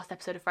 when the last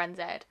episode of Friends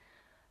aired.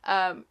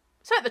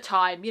 So at the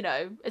time,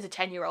 as a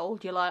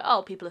 10-year-old, you're like,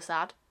 oh, people are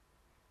sad.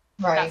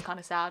 Right. That's kind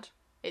of sad.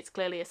 It's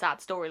clearly a sad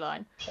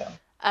storyline. Sure.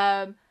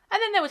 And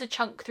then there was a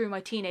chunk through my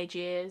teenage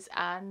years,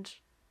 and...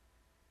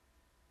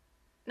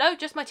 No,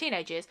 just my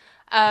teenage years,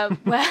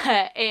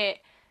 where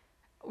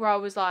I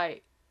was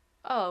like,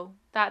 oh,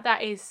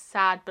 that is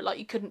sad, but,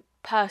 you couldn't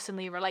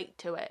personally relate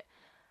to it.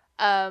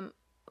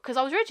 Because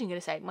I was originally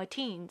going to say my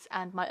teens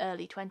and my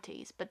early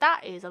 20s, but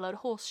that is a load of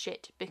horse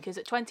shit, because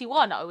at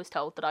 21 I was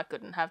told that I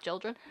couldn't have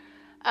children.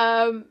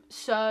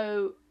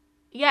 So,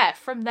 yeah,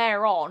 from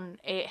there on,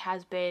 it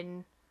has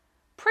been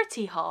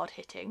pretty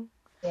hard-hitting.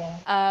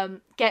 Yeah.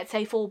 Gets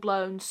a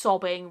full-blown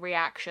sobbing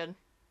reaction.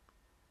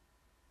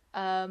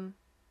 But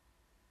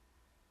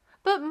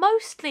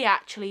mostly,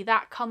 actually,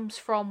 that comes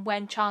from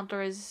when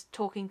Chandler is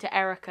talking to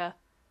Erica.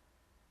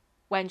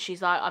 When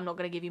she's like, I'm not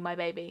going to give you my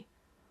baby.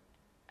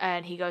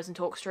 And he goes and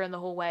talks to her in the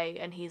hallway,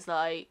 and he's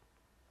like,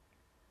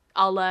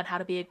 I'll learn how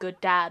to be a good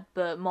dad,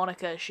 but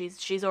Monica,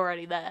 she's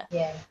already there.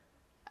 Yeah.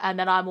 And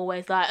then I'm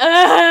always like,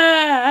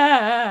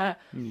 ah!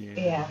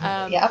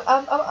 Yeah.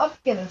 I'm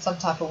feeling some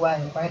type of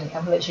way already.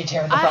 I'm literally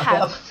tearing the fuck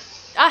up.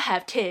 I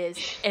have tears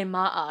in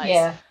my eyes.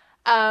 Yeah.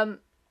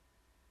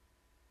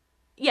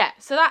 Yeah,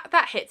 so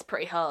that hits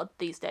pretty hard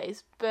these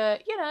days,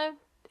 but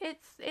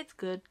it's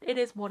good. It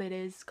is what it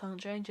is. Can't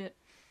change it.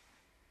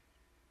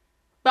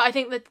 But I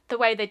think that the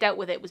way they dealt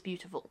with it was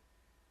beautiful.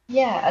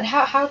 Yeah, and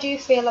how do you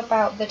feel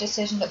about the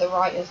decision that the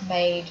writers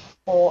made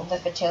for the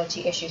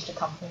fertility issues to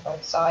come from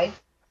both sides?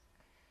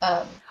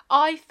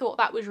 I thought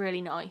that was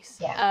really nice.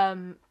 Yeah.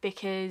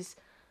 Because,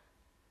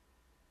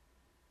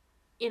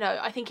 you know,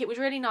 I think it was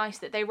really nice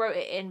that they wrote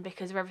it in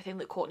because of everything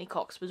that Courtney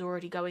Cox was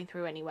already going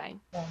through anyway.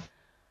 Yeah.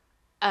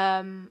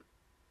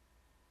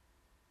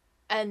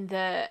 And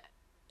that,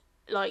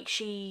 like,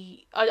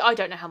 I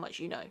don't know how much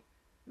you know,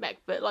 Meg,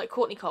 but, like,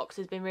 Courtney Cox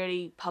has been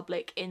really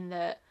public in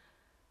that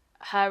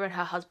her and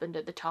her husband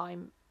at the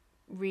time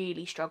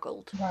really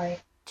struggled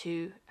Right.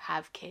 to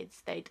have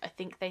kids. I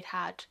think they'd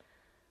had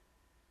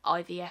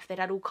IVF, they'd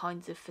had all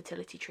kinds of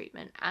fertility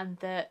treatment, and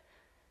that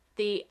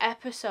the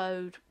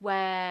episode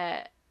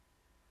where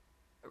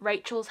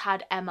Rachel's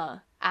had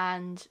Emma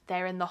and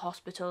they're in the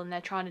hospital and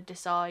they're trying to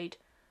decide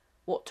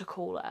what to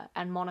call her,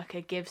 and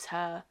Monica gives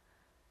her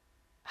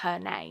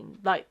name,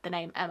 like the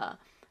name Emma.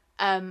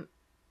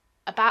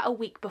 About a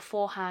week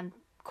beforehand,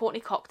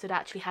 Courtney Cox had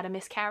actually had a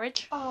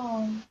miscarriage.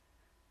 Oh.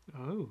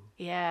 Oh.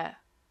 Yeah.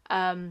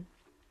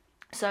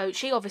 So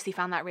she obviously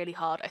found that really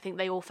hard. I think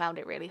they all found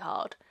it really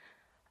hard.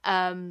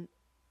 And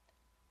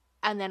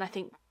then I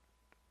think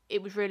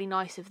it was really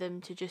nice of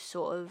them to just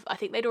sort of... I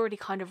think they'd already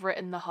kind of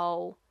written the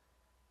whole...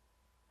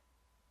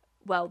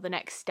 Well, the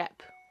next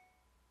step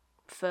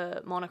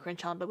for Monica and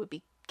Chandler would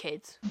be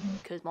kids,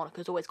 because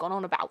Monica's always gone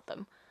on about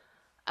them.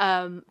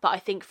 But I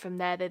think from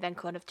there they then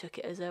kind of took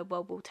it as a,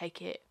 well, we'll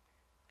take it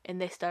in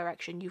this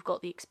direction. You've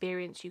got the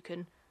experience, you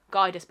can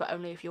guide us, but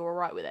only if you're all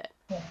right with it.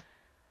 Yeah.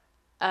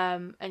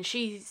 And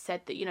she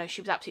said that, you know,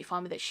 she was absolutely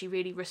fine with it. She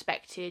really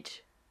respected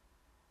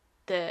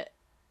that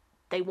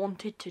they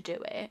wanted to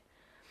do it.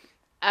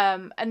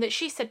 And that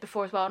she said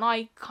before as well, and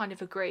I kind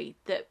of agree,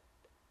 that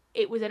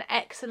it was an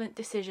excellent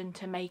decision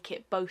to make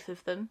it both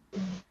of them.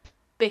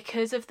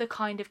 Because of the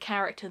kind of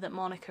character that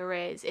Monica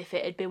is. If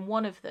it had been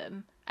one of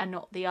them and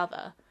not the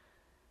other,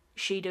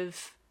 she'd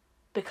have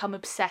become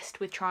obsessed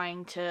with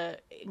trying to,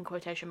 in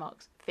quotation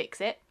marks, fix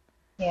it.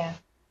 Yeah.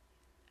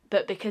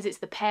 But because it's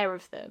the pair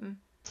of them,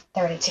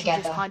 They're in it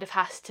together. she just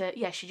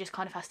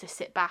kind of has to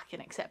sit back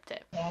and accept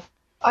it. Yeah.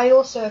 I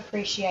also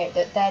appreciate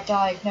that their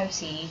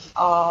diagnoses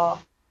are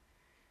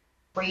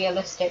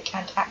realistic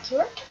and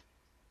accurate,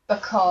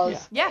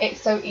 because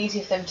it's so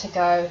easy for them to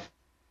go,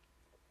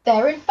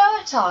 they're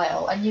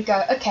infertile, and you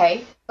go,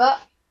 okay,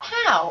 but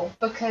how?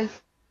 Because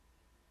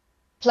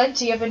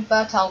plenty of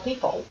infertile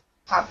people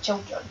have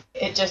children.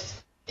 It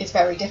just is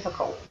very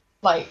difficult.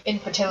 Like,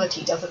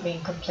 infertility doesn't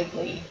mean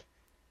completely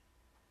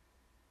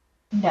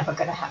never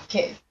gonna have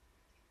kids.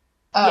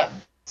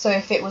 So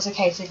if it was a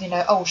case of, you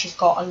know, oh, she's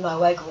got a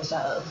low egg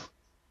reserve,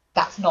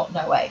 that's not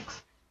no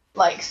eggs.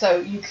 Like, so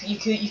you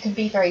can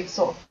be very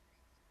sort of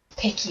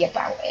picky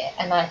about it,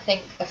 and I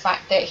think the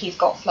fact that he's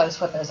got flow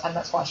swimmers and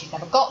that's why she's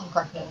never gotten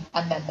pregnant,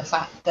 and then the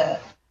fact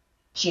that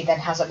she then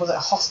has a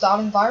hostile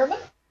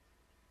environment,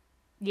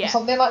 or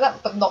something like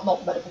that, but not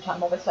medical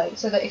time obviously,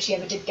 so that if she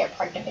ever did get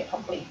pregnant, it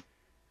probably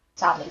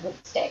sadly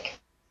wouldn't stick.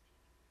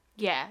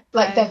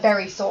 Like, they're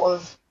very sort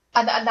of,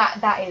 and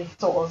that is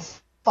sort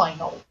of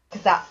final,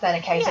 because that's then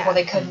a case of, well,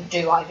 they couldn't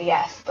do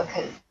IVF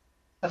because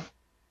of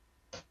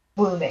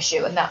womb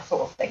issue and that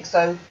sort of thing,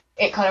 so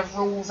it kind of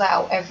rules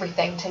out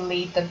everything to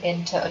lead them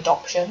into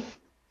adoption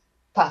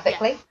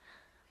perfectly.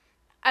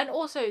 And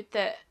also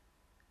that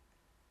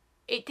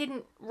it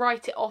didn't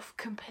write it off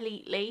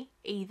completely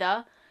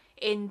either,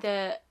 in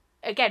the,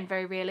 again,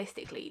 very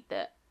realistically,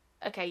 that,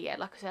 okay, yeah,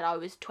 like I said, I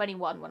was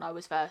 21 when I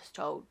was first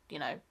told, you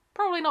know,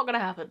 probably not going to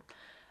happen.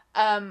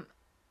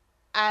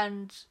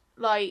 And,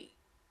 like,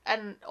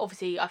 and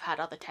obviously I've had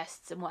other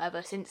tests and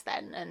whatever since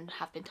then and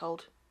have been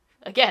told,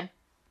 again,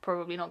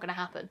 probably not going to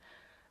happen.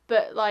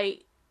 But,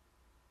 like,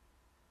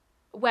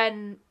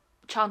 when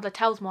Chandler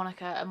tells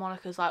Monica, and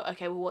Monica's like,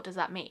 okay, well, what does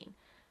that mean?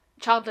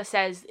 Chandler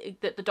says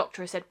that the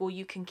doctor has said, well,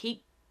 you can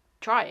keep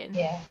trying,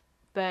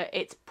 but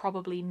it's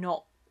probably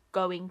not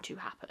going to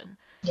happen.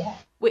 Yeah.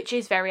 Which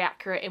is very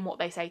accurate in what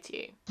they say to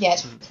you. Yeah,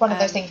 it's one of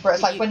those things where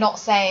it's like, we're not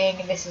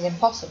saying this is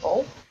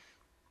impossible,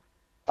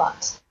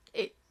 but...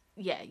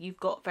 you've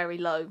got very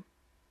low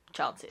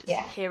chances.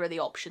 Yeah. Here are the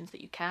options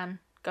that you can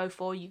go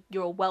for.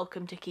 You're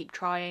welcome to keep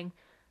trying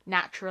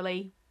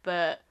naturally,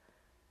 but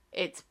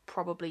it's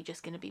probably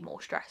just going to be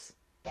more stress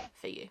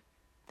for you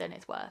than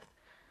it's worth.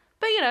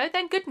 But, you know,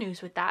 then good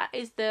news with that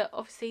is that,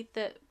 obviously,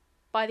 that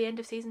by the end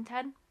of season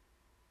 10,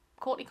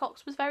 Courtney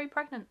Cox was very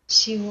pregnant.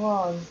 She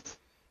was.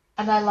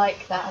 And I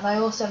like that. And I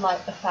also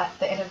like the fact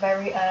that in a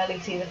very early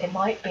season, it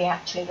might be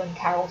actually when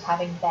Carol's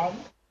having Ben,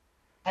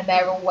 and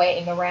they're all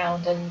waiting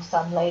around, and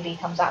some lady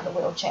comes out in a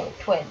wheelchair with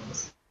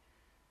twins.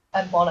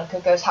 And Monica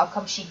goes, how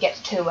come she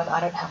gets two and I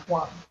don't have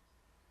one?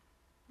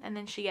 And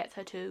then she gets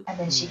her two. And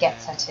then she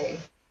gets her two.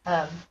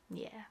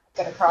 Yeah.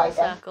 Gonna cry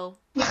Full again. circle.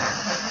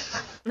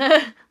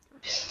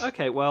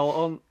 Okay,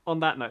 well, on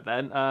that note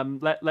then,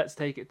 let's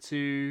take it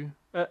to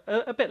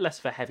a bit less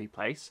of a heavy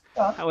place.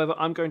 Oh. However,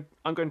 I'm going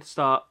to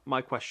start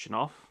my question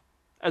off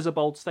as a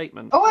bold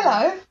statement. Oh,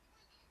 hello.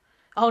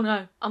 Oh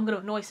no, I'm going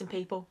to annoy some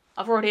people.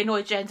 I've already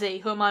annoyed Gen Z.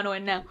 Who am I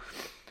annoying now?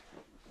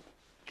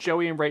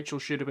 Joey and Rachel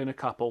should have been a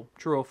couple.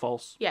 True or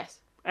false? Yes.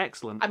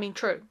 Excellent. I mean,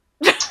 true.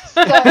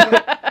 So,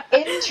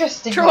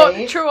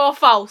 interestingly, True or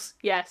false?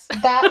 Yes.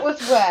 that was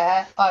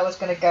where I was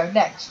going to go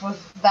next.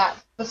 Was that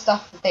the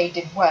stuff that they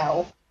did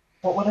well?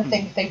 What were the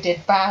things they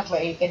did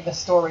badly in the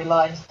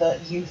storylines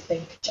that you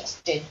think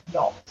just did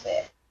not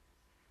fit?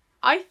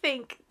 I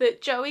think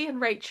that Joey and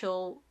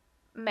Rachel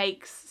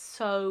makes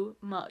so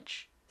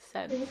much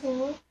sense.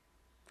 Mm-hmm.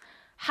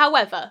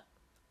 However,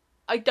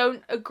 I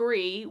don't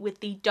agree with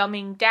the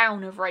dumbing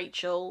down of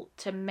Rachel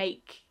to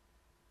make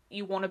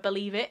you want to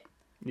believe it.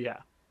 Yeah.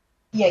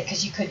 Yeah,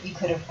 because you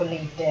could have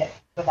believed it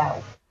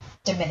without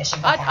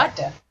diminishing the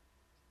character.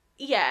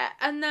 Yeah,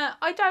 and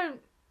I don't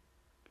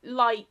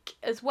like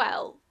as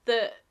well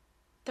that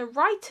the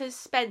writers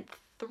spent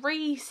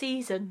 3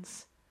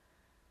 seasons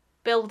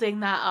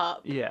building that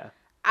up. Yeah.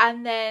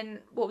 And then,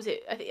 what was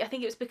it? I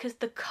think it was because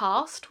the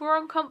cast were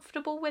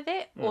uncomfortable with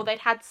it, or they'd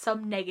had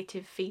some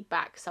negative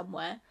feedback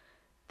somewhere.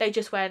 They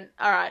just went,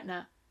 alright,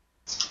 no.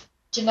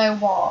 Do you know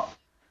what?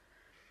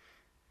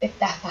 If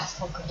that's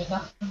not good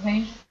enough for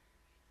me.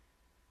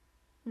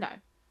 No.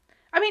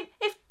 I mean,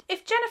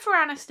 if Jennifer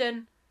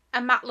Aniston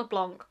and Matt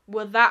LeBlanc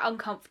were that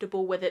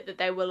uncomfortable with it that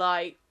they were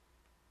like,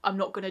 I'm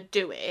not going to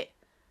do it,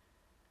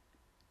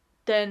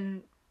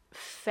 then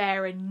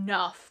fair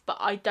enough. But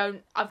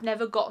I've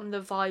never gotten the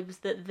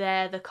vibes that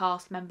they're the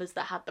cast members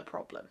that had the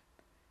problem.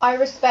 I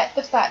respect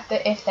the fact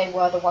that if they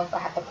were the ones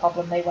that had the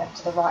problem, they went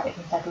to the writers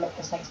and said, look,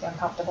 this makes me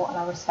uncomfortable. And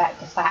I respect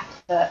the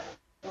fact that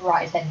the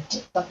writers then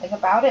did something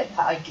about it.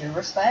 That I do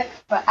respect.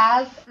 But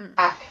as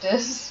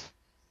actors,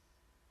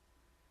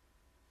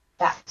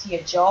 that's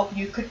your job.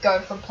 You could go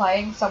from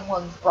playing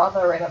someone's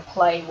brother in a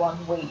play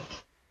one week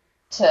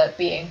to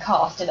being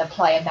cast in a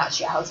play and that's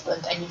your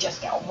husband and you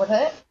just get on with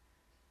it.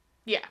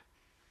 Yeah.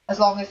 As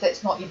long as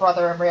it's not your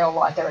brother in real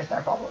life, there is no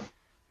problem.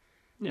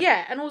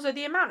 Yeah, and also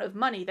the amount of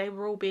money they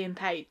were all being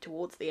paid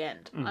towards the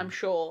end. I'm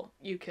sure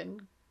you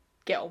can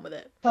get on with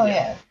it. Oh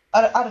yeah.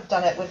 I'd have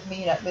done it with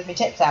me, with my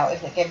tits out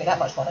if it gave me that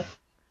much money.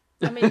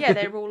 I mean, yeah,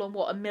 they were all on,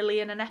 $1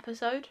 million an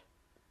episode?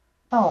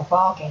 Oh,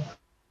 bargain.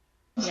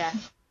 Yeah.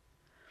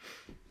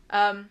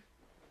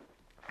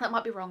 That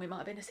might be wrong, it might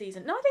have been a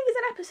season. No, I think it's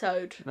an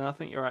episode. No, I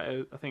think you're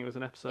right. I think it was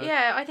an episode.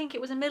 Yeah, I think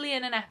it was $1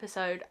 million an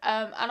episode.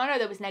 And I know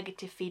there was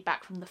negative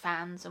feedback from the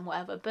fans and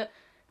whatever, but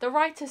the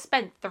writers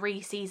spent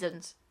 3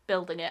 seasons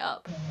building it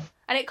up.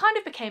 And it kind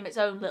of became its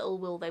own little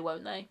will they,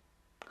 won't they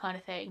kind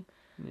of thing.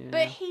 Yeah.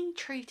 But he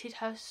treated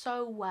her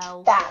so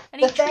well. That's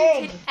And he the thing.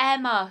 treated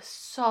Emma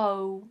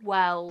so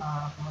well.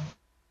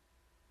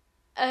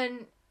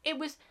 And it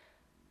was...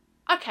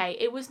 Okay,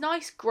 it was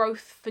nice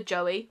growth for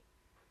Joey.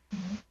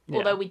 Yeah.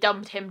 Although we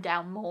dumbed him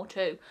down more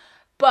too.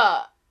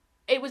 But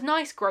it was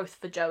nice growth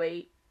for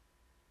Joey.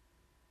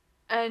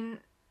 And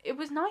it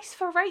was nice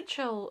for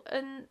Rachel.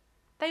 And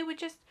they were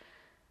just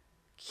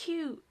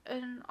cute.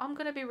 And I'm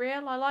going to be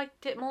real, I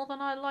liked it more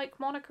than I like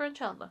Monica and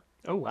Chandler.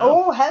 Oh wow.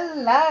 Oh,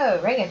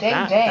 hello. Ring a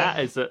ding ding.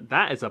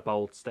 That is a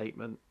bold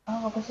statement.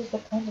 Oh, this is the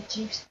kind of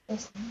juice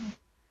this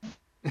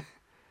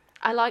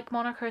I like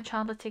Monica and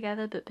Chandler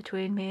together, but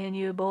between me and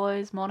you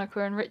boys,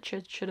 Monica and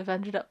Richard should have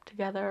ended up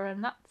together,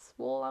 and that's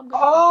all I'm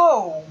going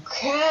to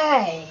say.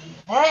 Okay,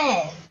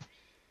 then.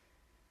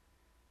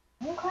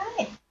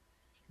 Okay.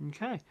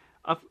 Okay.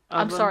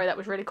 I'm sorry, that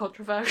was really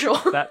controversial.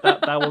 That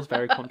was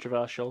very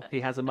controversial.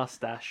 He has a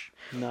mustache.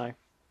 No.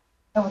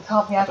 Oh, we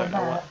can't be I having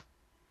don't know that.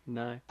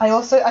 No.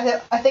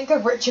 I think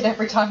of Richard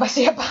every time I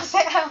see a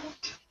basset hound.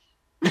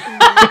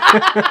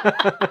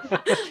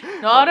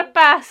 Not a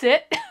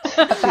basset.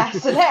 A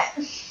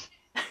bassinet.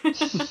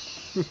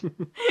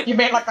 You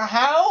mean like a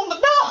hound?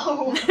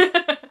 No!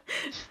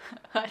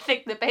 I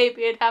think the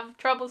baby would have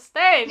trouble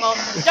staying on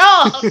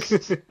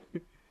the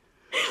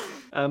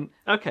dog.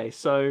 Okay,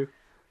 so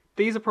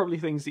these are probably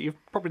things that you've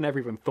probably never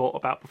even thought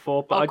about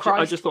before, but Oh,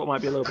 I just thought it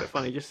might be a little bit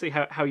funny. Just see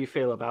how you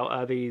feel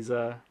about these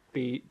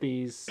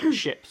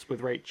ships with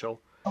Rachel.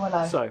 Oh,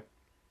 no. So,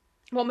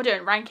 What am I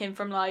doing? Ranking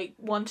from like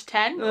 1 to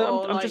 10?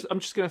 I'm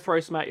just going to throw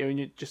some at you, and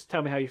you just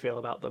tell me how you feel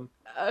about them.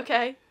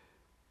 Okay.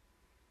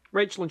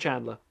 Rachel and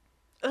Chandler.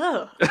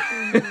 Ugh.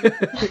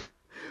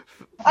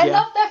 I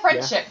love their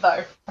friendship,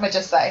 though, can I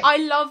just say. I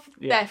love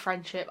their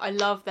friendship.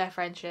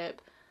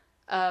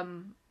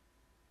 And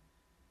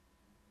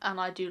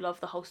I do love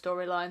the whole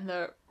storyline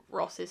that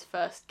Ross's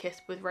first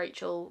kiss with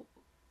Rachel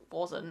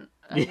wasn't.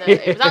 And that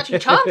it was actually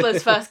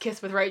Chandler's first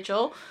kiss with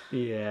Rachel.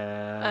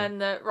 Yeah.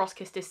 And that Ross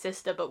kissed his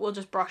sister, but we'll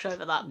just brush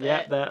over that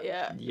bit.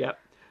 Yep.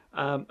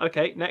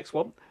 Okay, next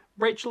one.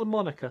 Rachel and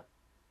Monica.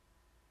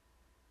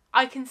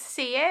 I can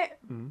see it.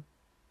 Mm.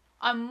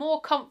 I'm more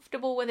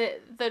comfortable with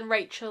it than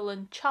Rachel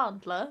and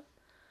Chandler.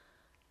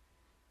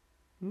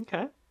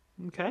 Okay.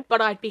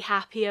 But I'd be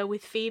happier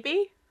with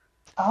Phoebe.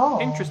 Oh.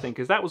 Interesting,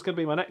 because that was going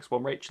to be my next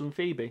one, Rachel and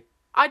Phoebe.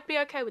 I'd be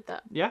okay with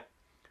that. Yeah.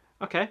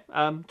 Okay.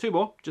 Two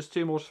more to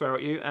throw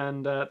at you,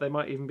 and they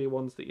might even be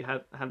ones that you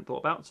hadn't thought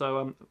about.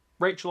 So,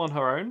 Rachel on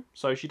her own,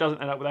 so she doesn't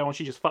end up with anyone.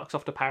 She just fucks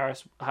off to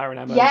Paris. Her and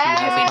Emma. Yeah. And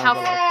she has a time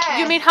of her life.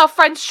 You mean how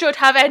Friends should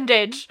have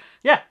ended?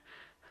 Yeah.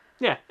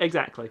 Yeah.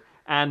 Exactly.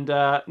 And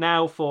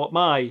now for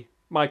my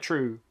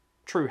true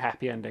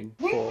happy ending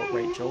for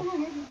Rachel.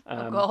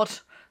 Oh God.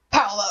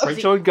 Paolo.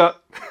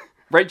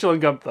 Rachel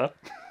and Gunther.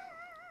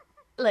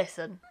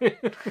 Listen.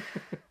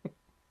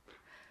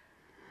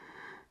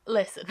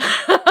 Listen.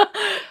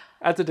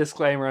 As a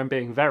disclaimer, I'm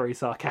being very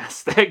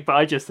sarcastic, but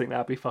I just think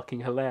that'd be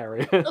fucking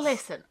hilarious.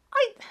 Listen,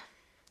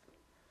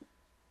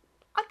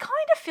 I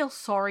kind of feel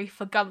sorry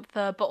for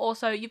Gunther, but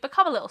also you've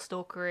become a little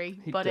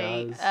stalkery, He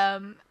buddy.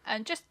 does.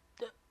 And just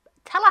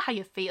tell her how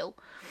you feel.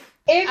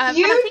 If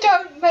you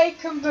don't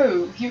make a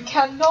move, you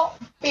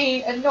cannot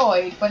be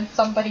annoyed when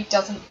somebody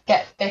doesn't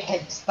get the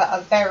hints that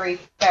are very,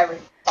 very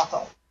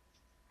subtle.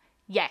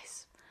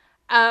 Yes.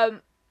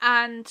 And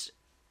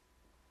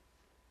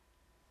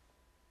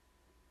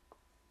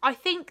I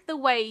think the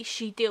way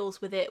she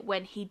deals with it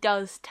when he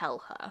does tell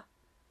her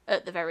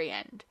at the very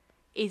end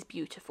is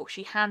beautiful.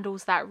 She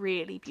handles that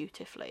really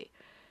beautifully.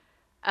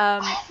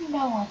 I have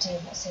no idea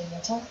what scene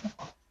you're talking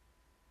about.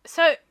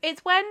 So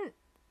it's when,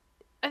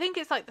 I think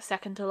it's like the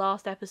second to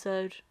last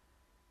episode,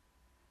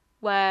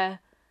 where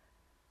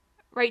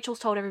Rachel's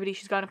told everybody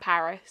she's going to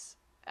Paris,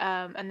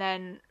 and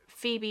then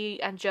Phoebe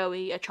and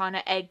Joey are trying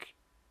to egg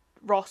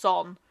Ross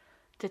on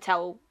to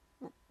tell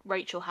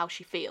Rachel how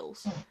she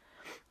feels.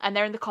 And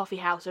they're in the coffee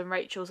house, and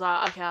Rachel's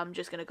like, okay, I'm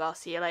just gonna go,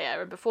 see you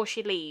later. And before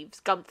she leaves,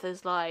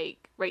 Gunther's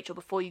like, Rachel,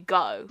 before you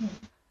go,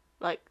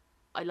 like,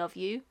 I love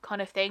you,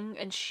 kind of thing.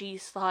 And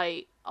she's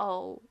like,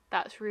 oh,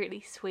 that's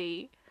really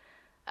sweet.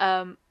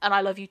 And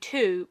I love you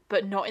too,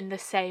 but not in the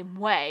same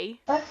way.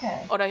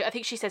 Okay. Or no, I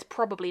think she says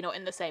probably not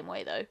in the same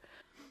way, though.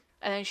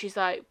 And then she's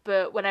like,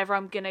 but whenever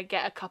I'm gonna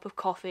get a cup of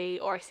coffee,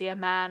 or I see a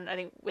man, I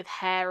think, with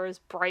hair as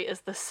bright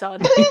as the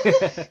sun,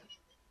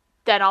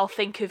 then I'll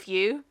think of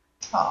you.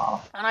 Aww.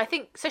 And I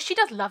think, so she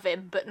does love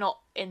him, but not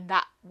in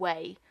that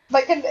way.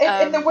 Like in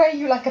the way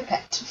you like a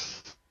pet.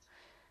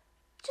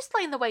 Just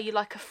like in the way you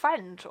like a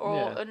friend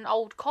or an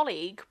old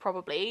colleague,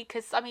 probably.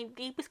 Because, I mean,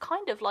 he was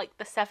kind of like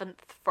the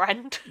seventh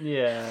friend.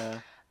 Yeah.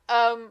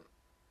 So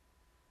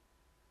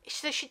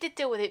she did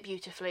deal with it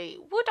beautifully.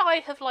 Would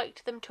I have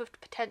liked them to have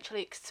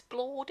potentially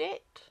explored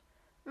it?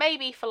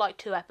 Maybe for like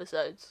 2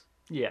 episodes.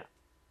 Yeah.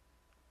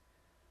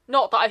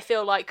 Not that I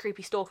feel like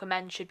creepy stalker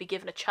men should be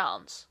given a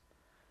chance.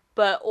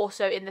 But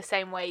also in the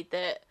same way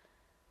that,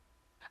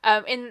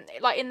 in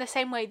the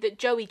same way that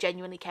Joey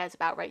genuinely cares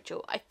about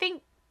Rachel, I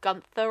think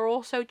Gunther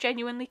also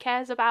genuinely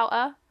cares about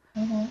her.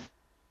 Mm-hmm.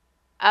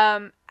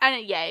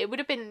 And yeah, it would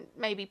have been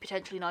maybe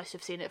potentially nice to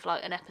have seen it for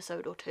like an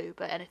episode or 2,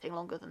 but anything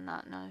longer than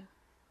that, no.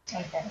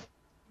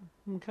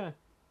 Okay.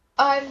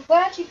 I'm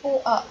glad you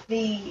brought up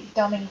the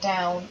dumbing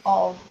down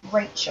of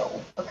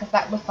Rachel, because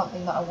that was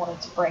something that I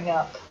wanted to bring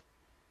up.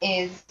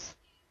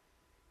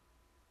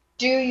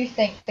 Do you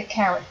think the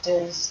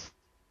characters...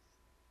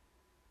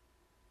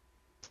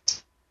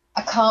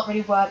 I can't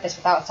really word this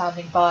without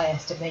sounding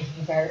biased and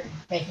making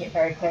it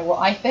very clear what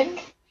I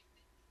think.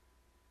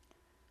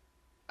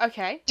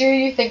 Okay. Do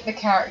you think the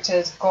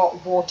characters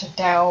got watered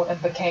down and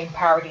became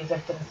parodies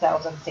of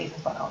themselves as the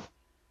seasons went on?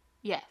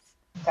 Yes.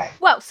 Okay.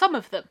 Well, some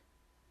of them.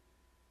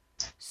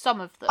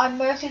 Some of them. I'm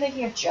mostly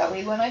thinking of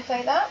Joey when I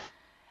say that.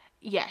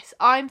 Yes,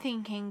 I'm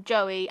thinking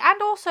Joey,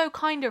 and also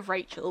kind of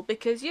Rachel,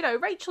 because, you know,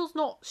 Rachel's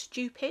not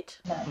stupid.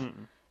 No.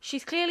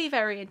 She's clearly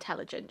very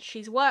intelligent.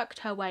 She's worked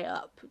her way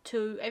up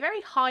to a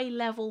very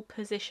high-level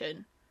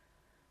position,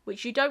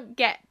 which you don't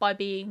get by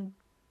being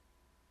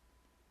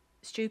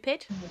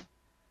stupid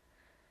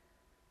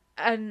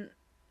and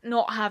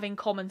not having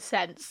common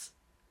sense.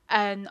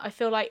 And I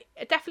feel like,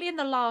 definitely in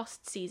the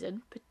last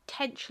season,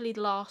 potentially the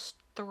last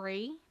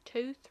 3,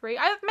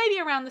 maybe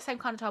around the same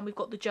kind of time we've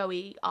got the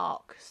Joey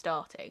arc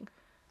starting.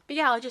 But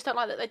yeah, I just don't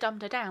like that they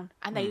dumbed her down.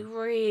 And they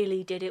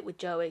really did it with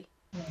Joey.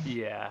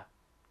 Yeah.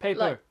 Paper,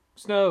 Like-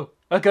 snow,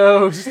 a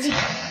ghost.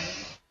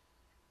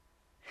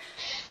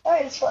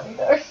 That is funny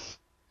though.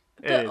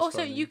 But is also,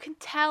 funny. you can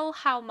tell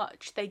how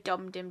much they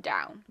dumbed him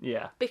down.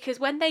 Yeah. Because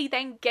when they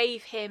then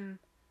gave him,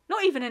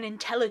 not even an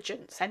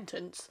intelligent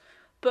sentence,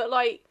 but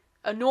like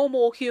a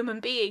normal human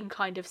being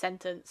kind of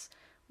sentence,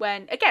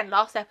 when, again,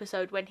 last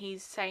episode, when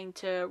he's saying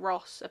to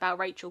Ross about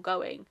Rachel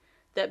going,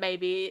 that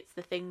maybe it's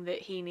the thing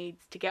that he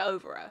needs to get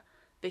over her,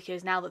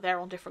 because now that they're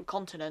on different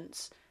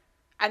continents,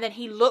 and then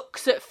he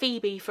looks at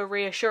Phoebe for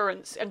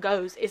reassurance and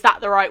goes, is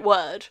that the right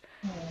word?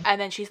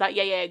 And then she's like,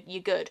 yeah,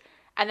 you're good.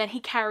 And then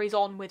he carries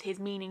on with his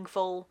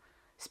meaningful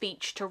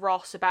speech to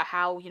Ross about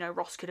how, you know,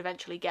 Ross could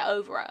eventually get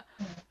over her.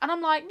 And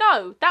I'm like,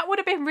 no, that would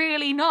have been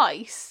really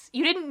nice.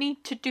 You didn't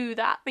need to do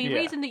that. The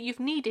reason that you've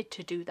needed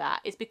to do that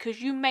is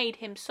because you made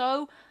him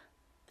so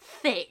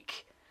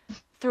thick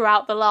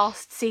throughout the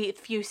last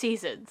few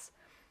seasons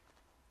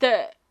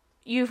that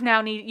you've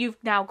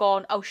now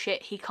gone, oh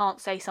shit, he can't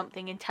say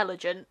something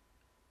intelligent.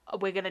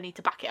 We're going to need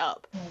to back it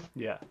up.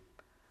 Yeah.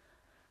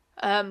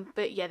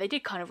 But yeah, they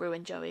did kind of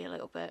ruin Joey a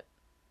little bit.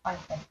 I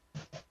think.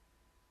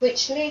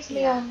 Which leads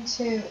me on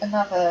to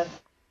another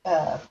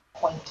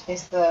point,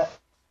 is that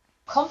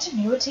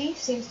continuity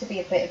seems to be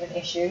a bit of an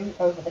issue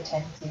over the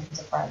 10 seasons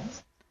of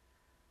Friends.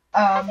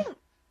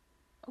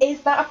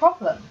 Is that a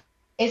problem?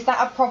 Is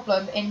that a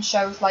problem in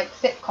shows like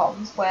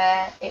sitcoms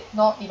where it's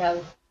not,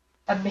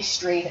 a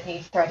mystery that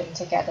needs threading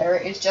together?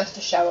 It is just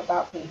a show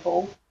about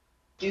people.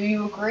 Do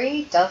you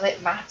agree? Does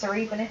it matter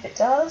even if it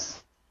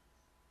does?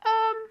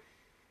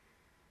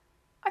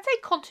 I'd say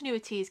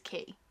continuity is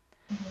key.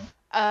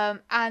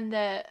 And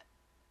that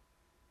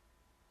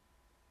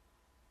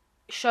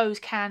shows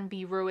can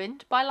be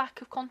ruined by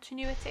lack of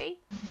continuity.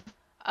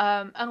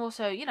 And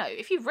also,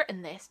 if you've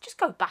written this, just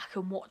go back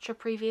and watch a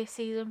previous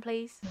season,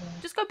 please.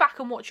 Just go back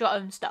and watch your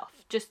own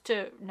stuff, just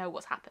to know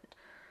what's happened.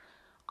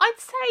 I'd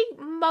say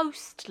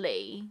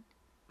mostly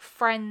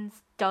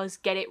Friends does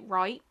get it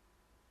right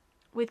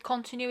with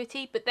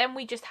continuity, but then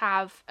we just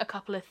have a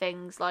couple of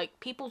things, like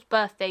people's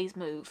birthdays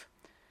move.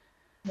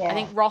 Yeah. I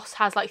think Ross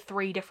has like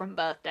 3 different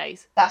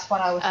birthdays. That's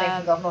what I was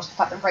thinking of, not the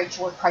fact that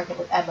Rachel was pregnant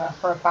with Emma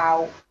for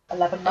about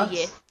 11 months. A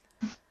year.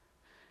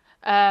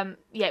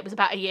 Yeah, it was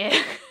about a year.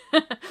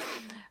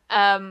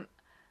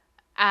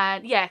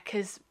 And yeah,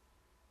 because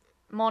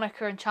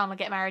Monica and Chandler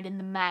get married in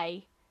the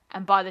May,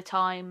 and by the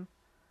time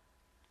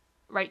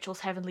Rachel's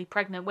heavily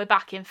pregnant, we're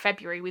back in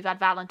February. We've had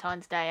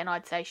Valentine's Day, and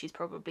I'd say she's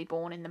probably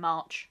born in the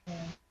March.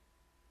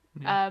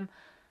 Yeah.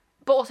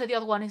 But also the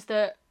other one is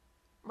that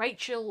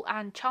Rachel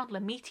and Chandler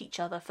meet each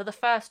other for the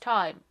first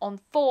time on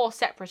 4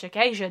 separate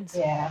occasions.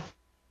 Yeah.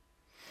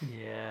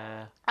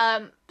 Yeah.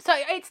 So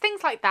it's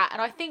things like that,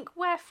 and I think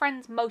where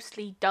Friends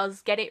mostly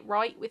does get it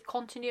right with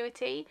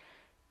continuity,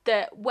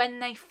 that when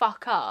they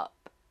fuck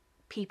up,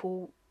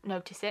 people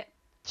notice it.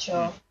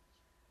 Sure.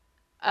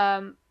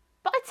 But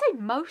I'd say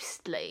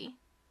mostly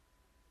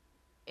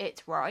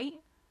it's right.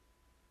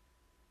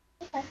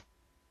 Okay.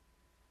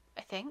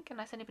 I think,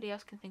 unless anybody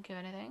else can think of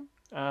anything.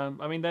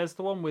 I mean, there's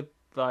the one with,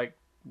 like,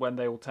 when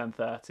they all turn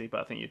 30, but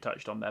I think you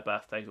touched on their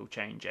birthdays all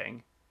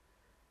changing.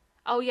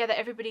 Oh yeah, that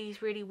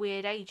everybody's really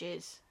weird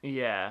ages.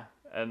 Yeah,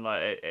 and,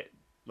 like, it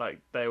like,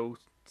 they all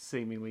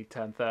seemingly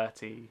turn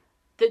 30.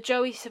 That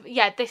Joey...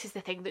 Yeah, this is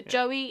the thing. That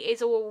Joey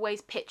is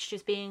always pitched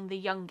as being the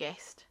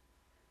youngest.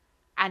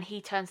 And he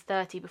turns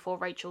 30 before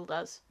Rachel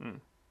does.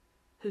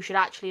 Who should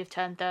actually have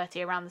turned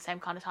 30 around the same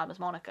kind of time as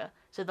Monica.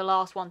 So the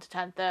last one to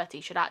turn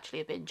 30 should actually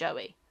have been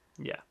Joey.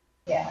 Yeah.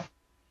 Yeah.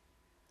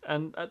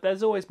 And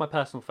there's always my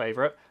personal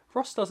favourite.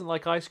 Ross doesn't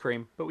like ice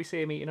cream, but we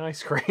see him eating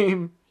ice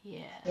cream.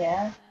 Yeah.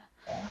 Yeah.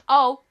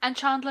 Oh, and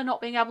Chandler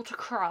not being able to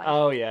cry.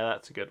 Oh, yeah,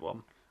 that's a good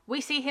one.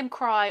 We see him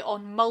cry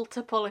on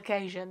multiple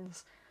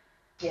occasions.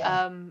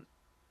 Yeah.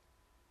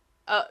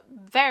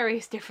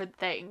 Various different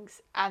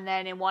things. And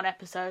then in one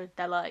episode,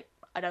 they're like,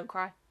 I don't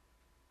cry.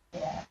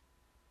 Yeah.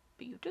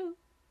 But you do.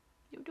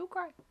 You do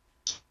cry.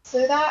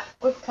 So that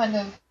was kind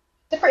of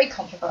the pretty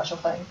controversial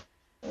thing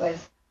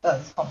with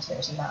does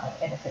continuity matter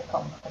in a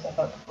sitcom, because I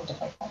thought people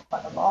debate that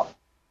quite a lot.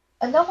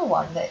 Another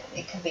one that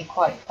it can be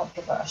quite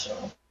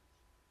controversial.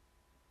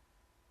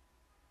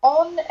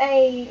 On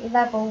a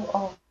level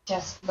of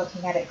just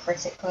looking at it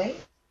critically,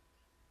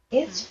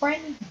 is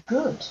Friends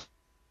good?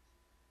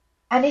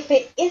 And if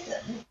it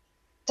isn't,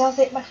 does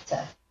it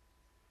matter?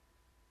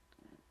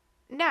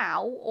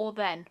 Now or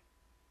then?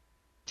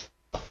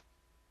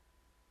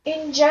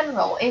 In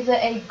general, is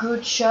it a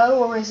good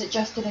show, or is it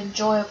just an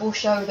enjoyable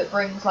show that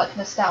brings like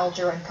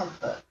nostalgia and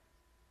comfort?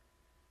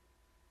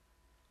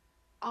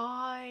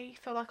 I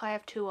feel like I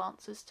have 2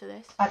 answers to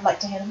this. I'd like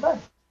to hear them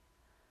both.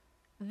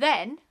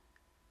 Then,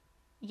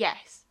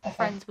 yes, Okay.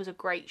 Friends was a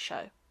great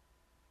show.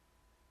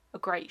 A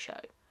great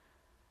show.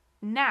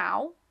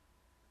 Now,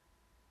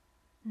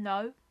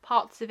 no,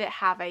 parts of it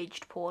have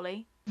aged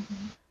poorly.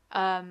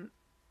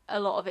 A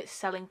lot of its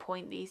selling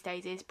point these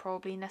days is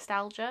probably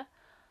nostalgia.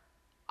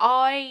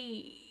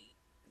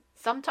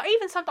 Sometimes,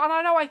 and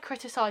I know I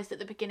criticised at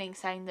the beginning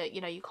saying that,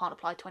 you can't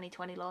apply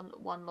 2021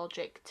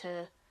 logic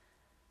to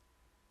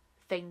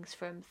things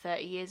from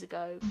 30 years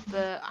ago,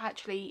 but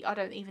actually I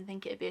don't even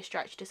think it'd be a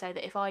stretch to say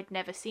that if I'd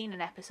never seen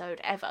an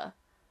episode ever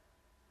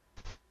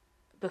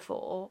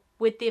before,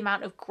 with the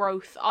amount of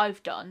growth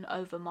I've done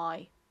over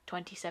my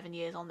 27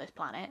 years on this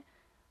planet,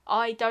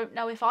 I don't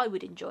know if I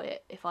would enjoy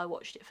it if I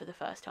watched it for the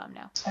first time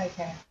now.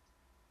 Okay.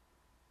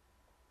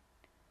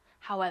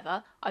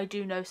 However, I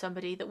do know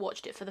somebody that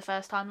watched it for the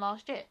first time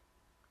last year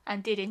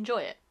and did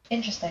enjoy it.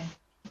 Interesting.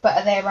 But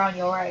are they around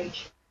your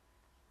age?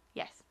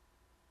 Yes.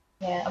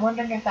 Yeah, I'm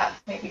wondering if that's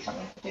maybe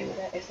something to do with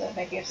it. Is that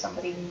maybe if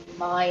somebody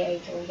my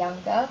age or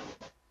younger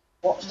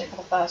watched it for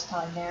the first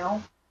time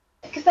now?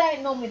 Because they're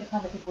normally the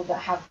kind of people that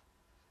have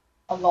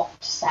a lot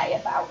to say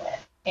about it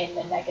in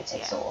a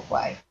negative sort of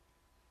way.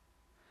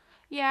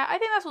 Yeah, I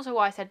think that's also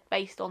why I said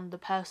based on the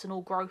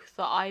personal growth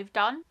that I've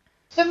done.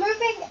 So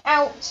moving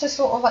out to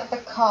sort of like the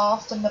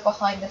cast and the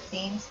behind the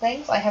scenes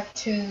things, I have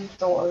 2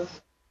 sort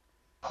of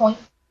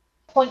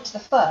points. The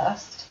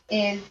first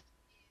is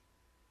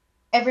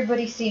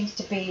everybody seems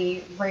to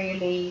be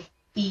really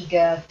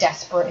eager,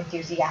 desperate,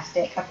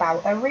 enthusiastic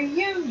about a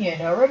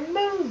reunion or a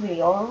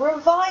movie or a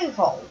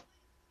revival.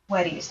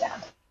 Where do you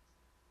stand?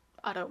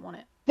 I don't want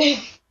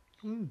it.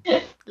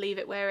 Leave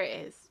it where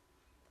it is.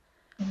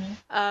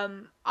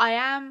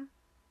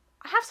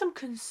 I have some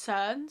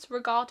concerns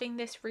regarding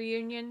this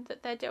reunion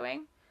that they're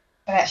doing.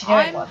 Are they actually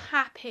doing I'm one?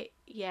 happy.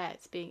 Yeah,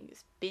 it's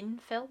been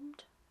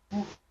filmed.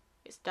 Ooh.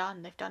 It's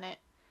done. They've done it.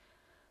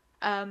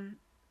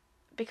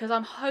 Because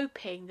I'm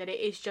hoping that it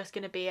is just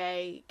going to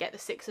be get the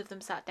 6 of them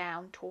sat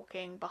down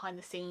talking behind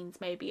the scenes,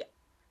 maybe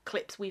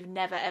clips we've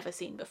never ever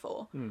seen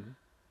before.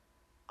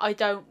 I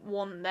don't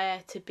want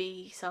there to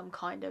be some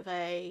kind of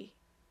a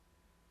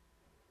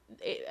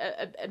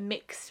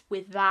mix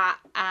with that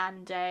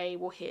and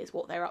here's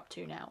what they're up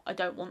to now. I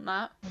don't want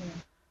that.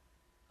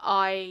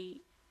 I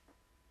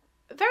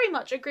very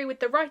much agree with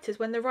the writers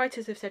when the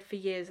writers have said for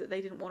years that they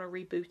didn't want to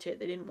reboot it,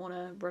 they didn't want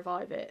to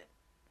revive it,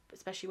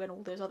 especially when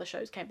all those other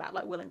shows came back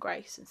like Will and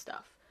Grace and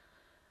stuff.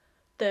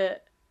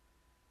 That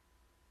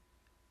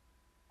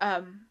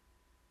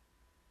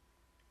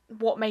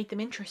what made them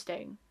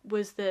interesting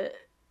was that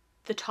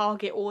the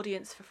target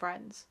audience for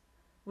Friends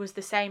was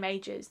the same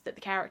ages that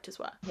the characters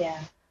were.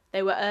 Yeah.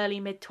 They were early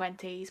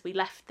mid-20s. We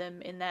left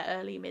them in their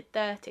early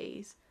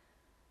mid-30s.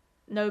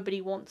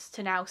 Nobody wants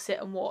to now sit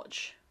and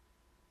watch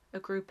a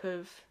group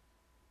of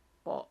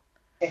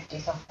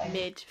 50-something.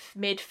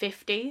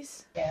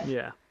 mid-50s.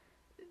 Yeah.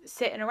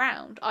 Sitting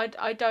around. I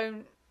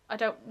don't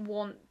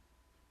want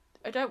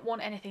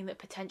anything that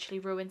potentially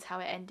ruins how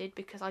it ended,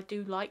 because I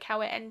do like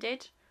how it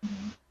ended.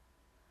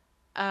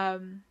 I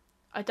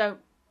don't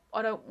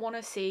want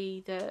to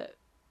see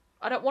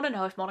I don't want to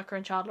know if Monica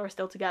and Chandler are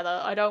still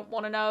together. I don't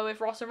want to know if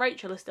Ross and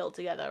Rachel are still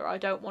together. I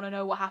don't want to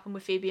know what happened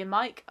with Phoebe and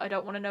Mike. I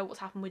don't want to know what's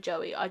happened with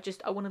Joey. I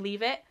want to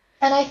leave it.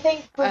 And I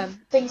think with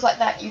things like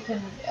that, you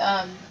can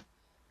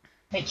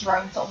make your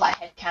own sort of like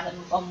headcanon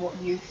on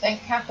what you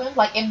think happened.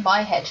 Like in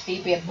my head,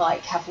 Phoebe and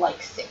Mike have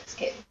like 6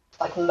 kids,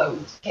 like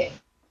loads of kids.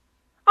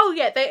 Oh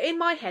yeah, in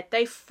my head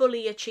they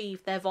fully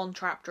achieved their Von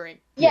Trapp dream.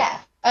 Yeah,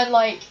 and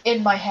like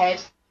in my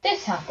head,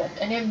 this happened,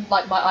 and in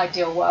like my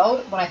ideal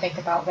world, when I think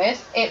about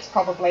this, it's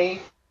probably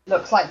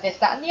looks like this,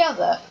 that, and the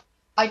other.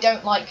 I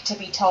don't like to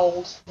be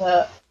told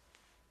that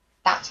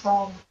that's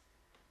wrong.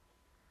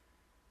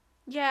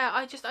 Yeah,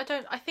 I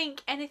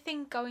think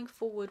anything going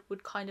forward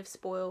would kind of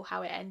spoil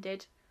how it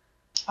ended.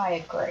 I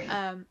agree.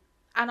 And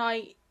I'm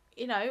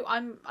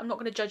not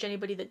going to judge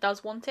anybody that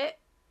does want it.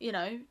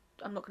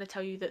 I'm not going to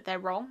tell you that they're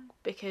wrong,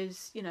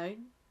 because,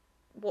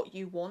 what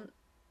you want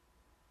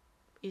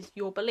is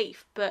your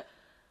belief. But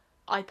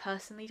I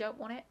personally don't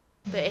want it.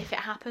 But if it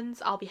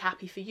happens, I'll be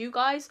happy for you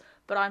guys,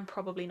 but I'm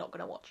probably not going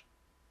to watch.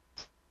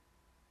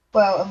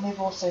 Well, and we've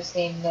also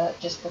seen that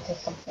just because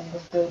something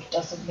was good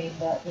doesn't mean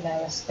that,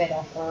 a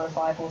spin-off or a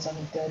revival's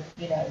any good.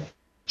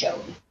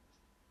 Joey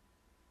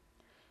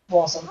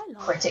wasn't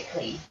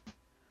critically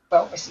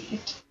well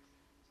received.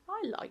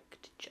 I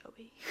liked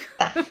Joey.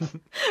 But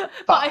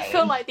I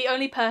feel Fine. like the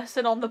only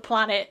person on the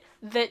planet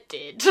that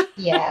did.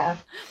 Yeah.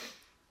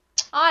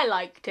 I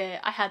liked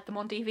it. I had them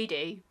on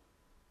DVD.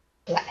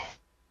 Bleh.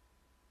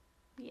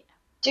 Yeah.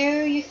 Do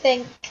you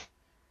think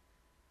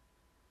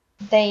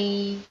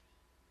they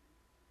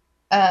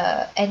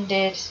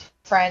ended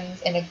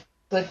Friends in a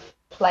good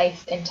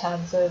place in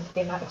terms of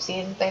the amount of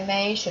seasons they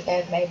made? Should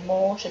they have made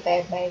more? Should they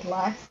have made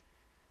less?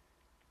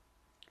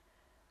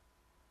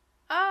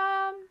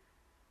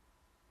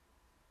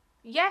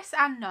 Yes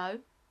and no.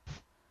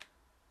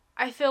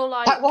 I feel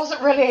like That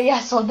wasn't really a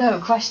yes or no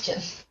question.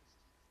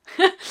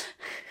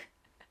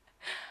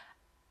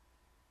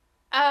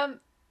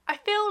 I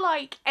feel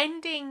like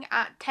ending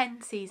at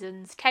 10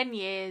 seasons, 10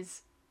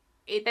 years,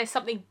 there's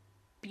something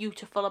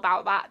beautiful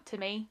about that to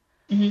me.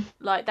 Mm-hmm.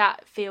 Like,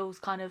 that feels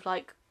kind of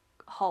like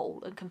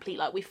whole and complete.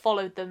 Like, we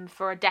followed them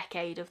for a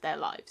decade of their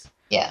lives.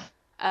 Yeah.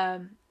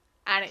 And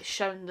it's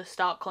shown the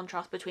stark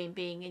contrast between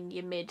being in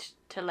your mid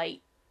to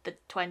late the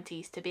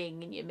 20s to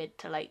being in your mid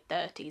to late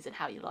 30s and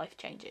how your life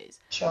changes.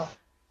 Sure.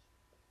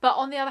 But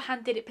on the other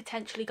hand, did it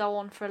potentially go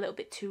on for a little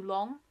bit too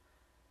long?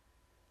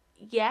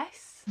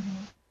 Yes.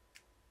 Mm-hmm.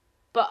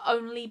 But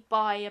only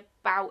by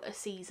about a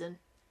season.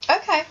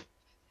 Okay.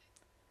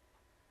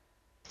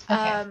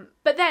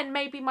 But then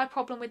maybe my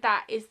problem with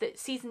that is that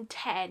season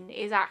 10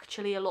 is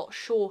actually a lot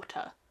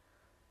shorter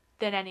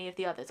than any of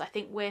the others. I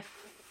think we're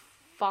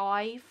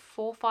 4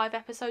 or 5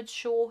 episodes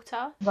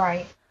shorter.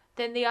 Right.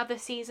 Than the other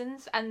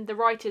seasons, and the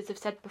writers have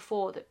said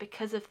before that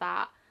because of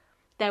that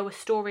there were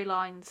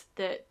storylines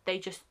that they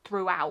just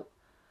threw out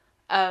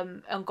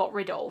and got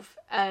rid of,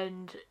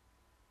 and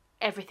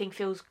everything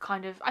feels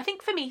kind of, I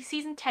think for me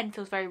season 10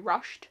 feels very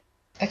rushed.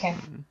 Okay.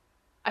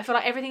 I feel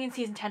like everything in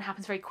season 10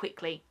 happens very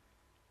quickly,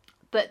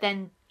 but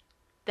then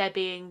there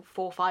being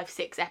 4, 5,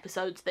 6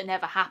 episodes that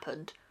never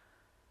happened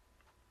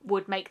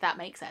would make that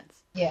make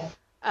sense. Yeah.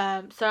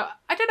 So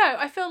I don't know,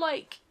 I feel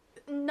like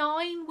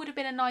 9 would have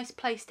been a nice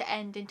place to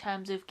end in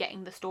terms of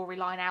getting the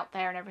storyline out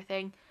there and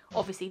everything.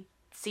 Obviously,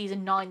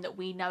 season 9 that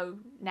we know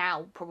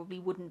now probably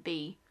wouldn't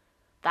be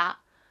that.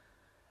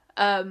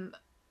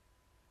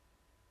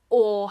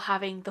 Or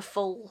having the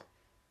full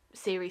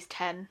series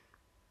 10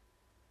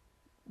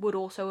 would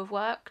also have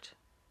worked.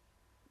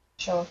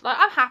 Sure. Like,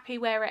 I'm happy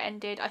where it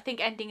ended. I think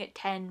ending at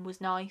 10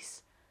 was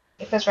nice.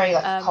 It feels very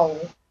like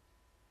whole.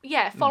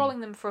 Yeah,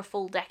 following them for a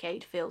full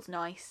decade feels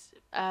nice.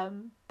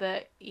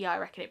 But yeah, I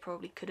reckon it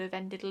probably could have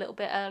ended a little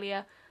bit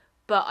earlier.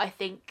 But I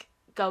think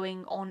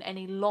going on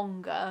any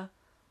longer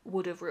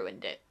would have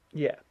ruined it.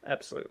 Yeah,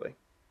 absolutely.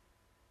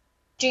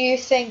 Do you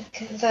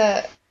think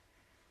that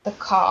the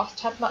cast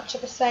had much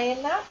of a say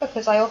in that?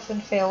 Because I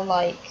often feel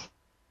like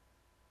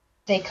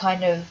they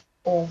kind of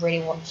all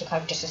really wanted to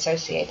kind of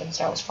disassociate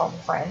themselves from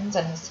Friends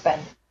and have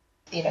spent,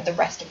 the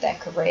rest of their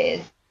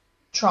careers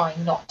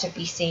trying not to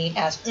be seen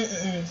as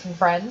from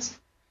Friends.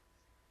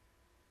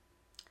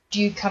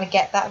 Do you kind of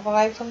get that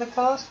vibe from the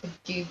cast?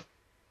 Do you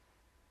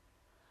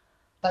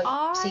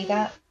see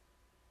that?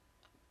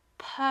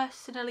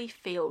 Personally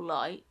feel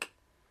like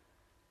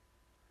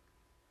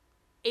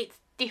it's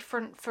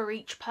different for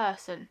each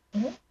person.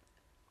 Mm-hmm.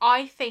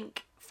 I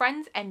think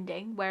Friends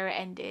ending where it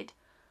ended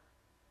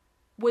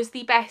was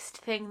the best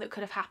thing that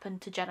could have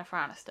happened to Jennifer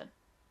Aniston.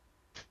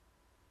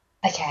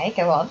 Okay,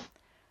 go on.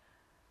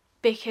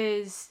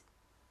 Because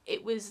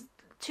it was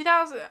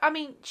 2000. I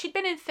mean, she'd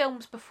been in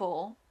films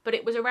before, but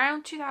it was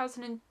around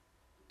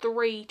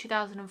 2003,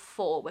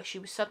 2004 where she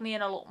was suddenly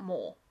in a lot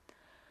more.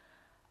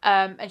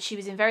 And she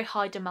was in very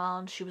high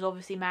demand. She was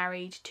obviously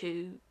married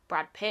to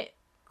Brad Pitt,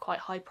 quite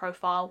high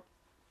profile.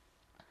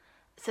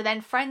 So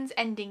then Friends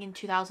ending in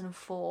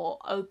 2004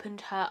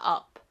 opened her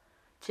up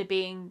to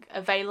being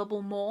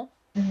available more,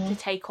 to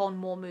take on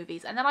more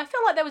movies. And then I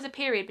feel like there was a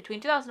period between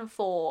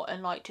 2004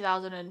 and like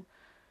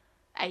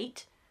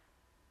 2008,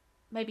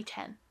 maybe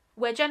 10,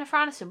 where Jennifer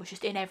Aniston was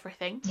just in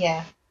everything.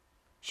 Yeah.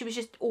 She was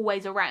just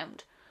always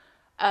around.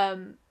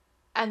 So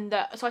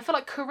I feel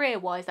like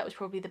career-wise, that was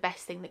probably the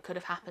best thing that could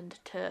have happened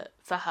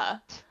for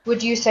her.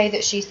 Would you say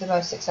that she's the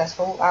most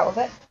successful out of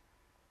it?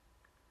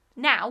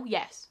 Now,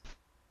 yes.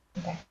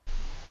 Okay.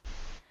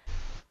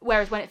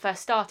 Whereas when it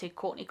first started,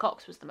 Courtney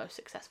Cox was the most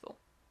successful.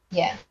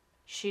 Yeah.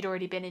 She'd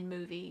already been in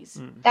movies.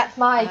 That's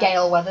my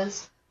Gail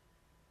Weathers.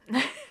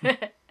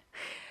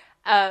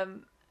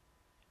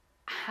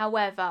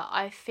 However,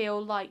 I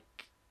feel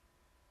like,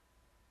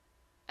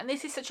 and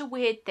this is such a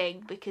weird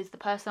thing because the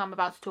person I'm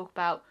about to talk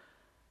about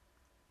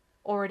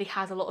already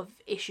has a lot of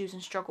issues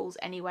and struggles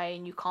anyway,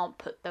 and you can't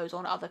put those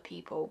on other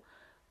people.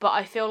 But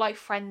I feel like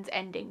Friends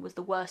ending was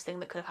the worst thing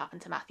that could have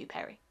happened to Matthew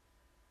Perry.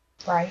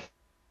 Right.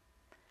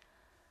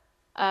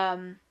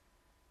 I'm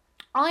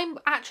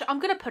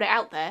going to put it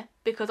out there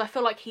because I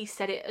feel like he's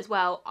said it as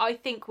well. I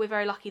think we're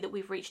very lucky that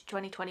we've reached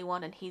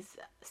 2021 and he's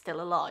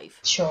still alive.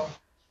 Sure.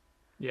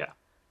 Yeah.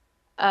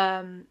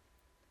 And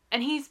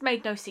he's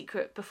made no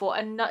secret before,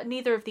 and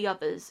neither of the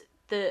others,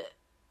 that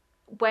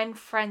when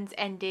Friends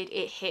ended,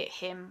 it hit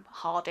him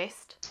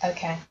hardest.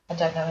 Okay, I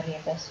don't know any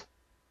of this.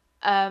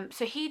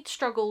 So he'd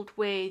struggled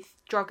with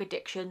drug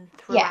addiction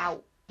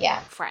throughout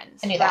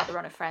Friends, throughout the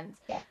run of Friends.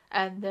 Yeah.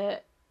 And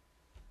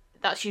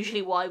that's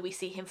usually why we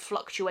see him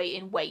fluctuate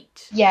in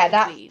weight. Yeah,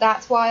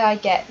 that's why I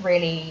get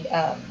really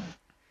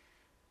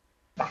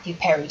Matthew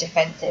Perry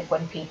defensive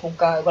when people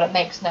go, well, it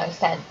makes no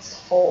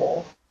sense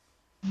for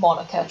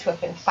Monica to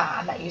have been fat,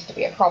 and that used to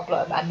be a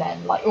problem, and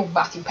then like, oh,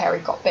 Matthew Perry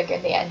got big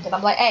in the end, and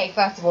I'm like, A,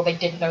 first of all, they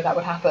didn't know that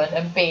would happen,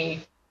 and B,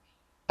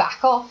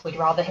 back off, we'd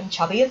rather him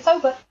chubby and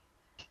sober.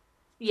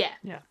 Yeah.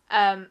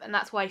 And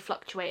that's why he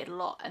fluctuated a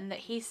lot, and that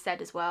he's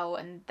said as well,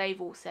 and they've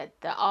all said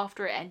that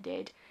after it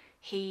ended,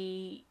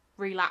 he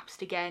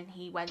relapsed again.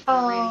 He went through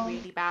a really,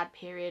 really bad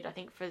period, I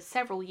think, for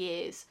several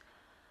years.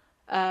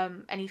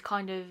 And he's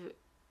kind of,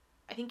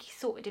 I think he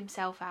sorted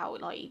himself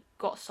out, like he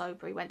got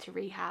sober, he went to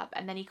rehab,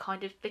 and then he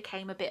kind of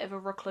became a bit of a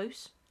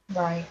recluse.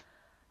 Right.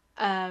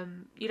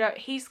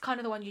 He's kind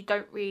of the one you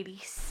don't really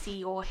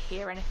see or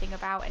hear anything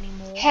about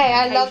anymore. Hey,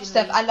 I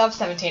love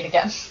 17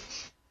 again.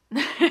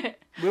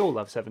 We all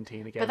love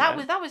 17 again.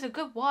 But that was a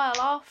good while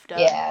after.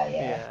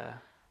 Yeah.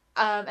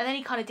 And then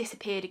he kind of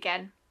disappeared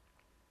again.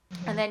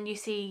 Mm-hmm. And then you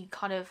see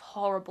kind of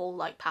horrible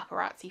like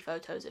paparazzi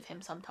photos of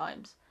him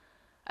sometimes.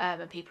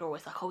 And people are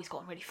always like, oh, he's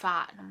gotten really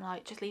fat. And I'm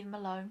like, just leave him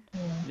alone.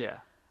 Yeah.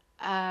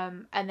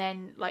 And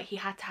then like he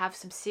had to have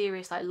some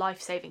serious like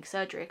life-saving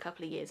surgery a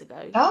couple of years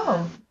ago.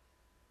 Oh.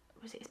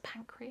 Was it his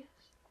pancreas?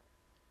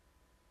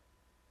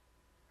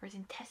 Or his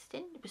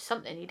intestine? It was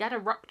something. He'd had a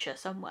rupture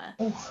somewhere.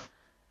 Oof.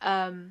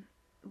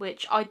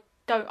 Which I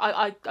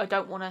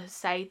don't want to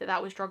say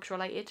that was drugs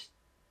related,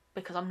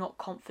 because I'm not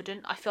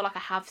confident. I feel like I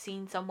have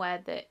seen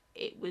somewhere that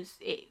it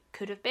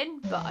could have been,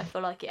 but I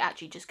feel like it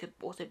actually just could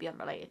also be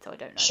unrelated, so I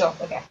don't know. Sure,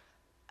 okay.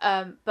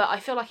 But I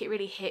feel like it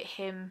really hit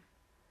him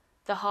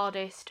the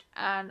hardest,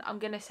 and I'm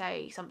gonna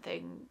say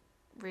something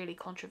really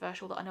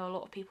controversial that I know a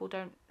lot of people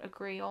don't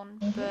agree on,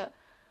 but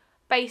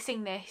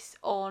basing this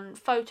on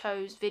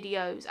photos,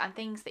 videos, and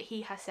things that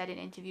he has said in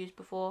interviews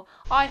before,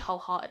 I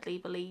wholeheartedly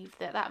believe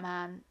that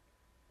man,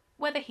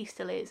 whether he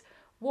still is,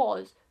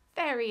 was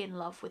very in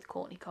love with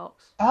Courtney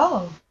Cox.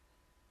 Oh.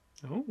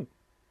 Oh.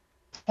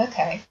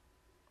 Okay.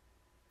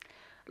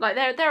 Like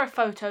there are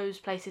photos,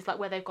 places like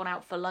where they've gone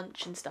out for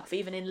lunch and stuff,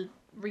 even in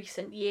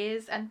recent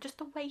years, and just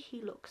the way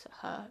he looks at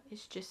her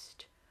is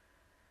just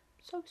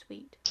so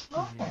sweet.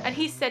 Oh. And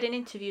he's said in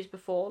interviews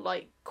before,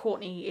 like,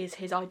 Courtney is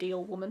his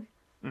ideal woman.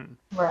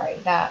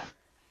 Right, that.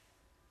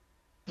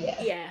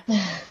 Yeah. Yeah.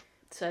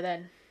 So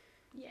then,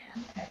 yeah.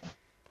 Okay.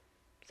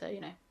 So,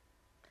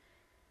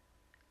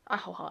 I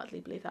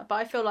wholeheartedly believe that. But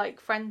I feel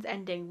like Friends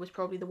ending was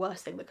probably the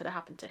worst thing that could have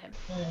happened to him.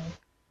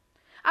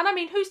 And I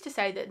mean, who's to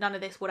say that none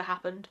of this would have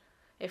happened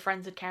if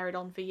Friends had carried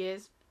on for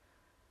years?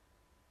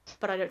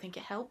 But I don't think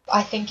it helped.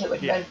 I think it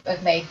would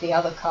have made the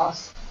other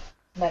cast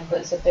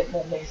members a bit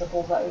more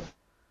miserable, though.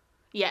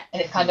 Yeah.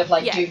 And it's kind of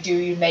like, do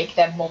you make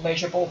them more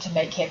miserable to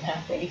make him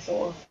happy,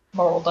 sort of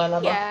moral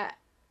dilemma? Yeah.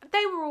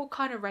 They were all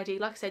kind of ready.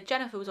 Like I said,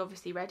 Jennifer was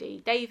obviously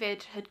ready.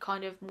 David had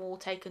kind of more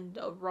taken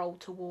a role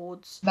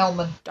towards...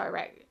 Melman.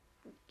 directing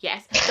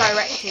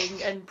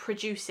and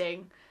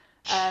producing,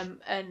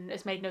 and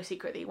has made no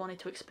secret that he wanted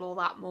to explore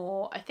that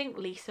more. I think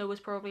Lisa was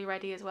probably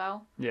ready as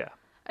well. Yeah.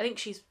 I think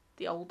she's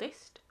the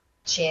oldest.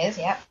 She is,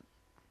 yeah.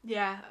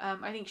 Yeah,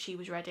 I think she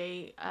was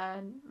ready.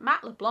 And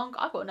Matt LeBlanc,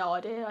 I've got no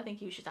idea. I think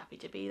he was just happy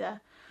to be there.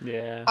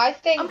 Yeah. I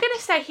think... I'm going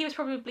to say he was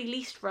probably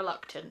least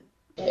reluctant.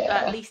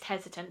 Least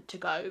hesitant to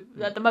go.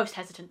 The most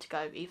hesitant to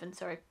go, even,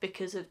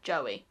 because of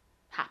Joey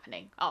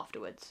happening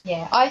afterwards.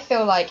 Yeah, I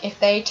feel like if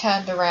they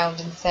turned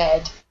around and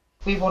said,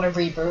 we want to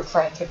reboot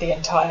Friends with the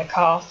entire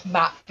cast,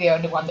 Matt's the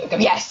only one that would go,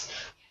 yes!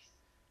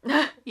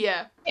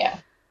 Yeah. Yeah.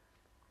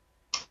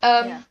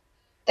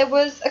 There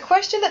was a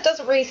question that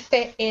doesn't really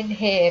fit in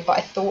here, but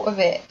I thought of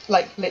it,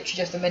 like, literally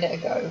just a minute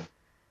ago.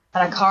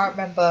 And I can't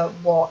remember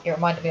what it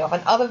reminded me of.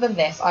 And other than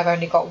this, I've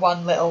only got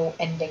one little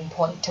ending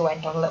point to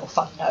end on a little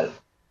fun note.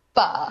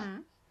 But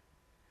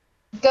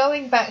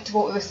going back to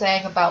what we were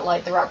saying about,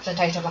 like, the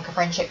representation of, like, a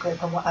friendship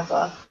group and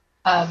whatever,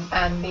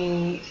 and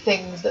the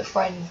things that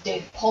Friends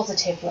did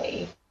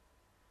positively,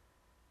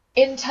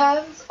 in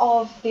terms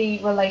of the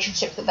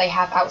relationships that they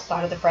have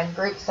outside of the friend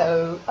group,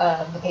 so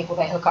the people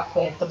they hook up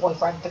with, the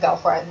boyfriend, the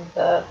girlfriend,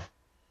 the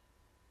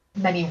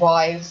many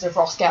wives of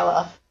Ross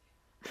Geller,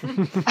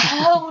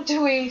 how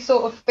do we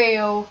sort of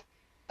feel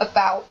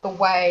about the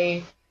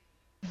way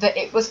that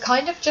it was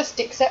kind of just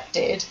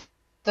accepted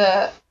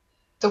that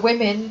the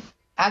women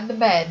and the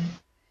men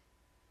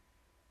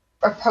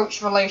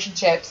approach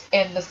relationships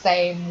in the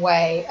same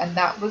way, and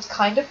that was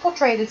kind of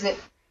portrayed as it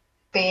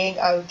being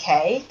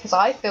okay? Because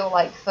I feel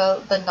like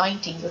for the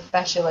 90s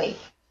especially,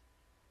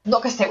 I'm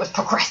not going to say it was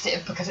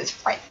progressive because it's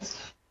Friends,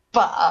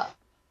 but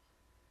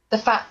the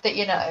fact that,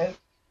 you know,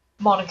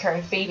 Monica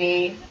and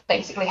Phoebe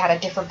basically had a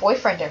different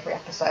boyfriend every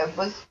episode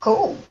was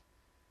cool.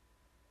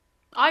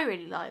 I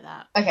really like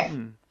that. Okay.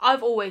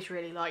 I've always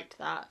really liked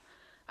that.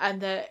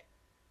 And that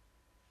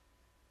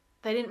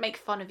they didn't make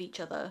fun of each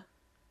other.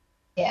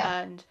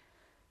 Yeah. And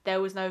there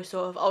was no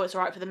sort of, oh, it's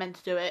alright for the men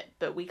to do it,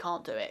 but we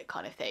can't do it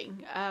kind of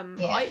thing.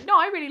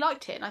 I really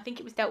liked it, and I think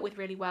it was dealt with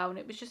really well, and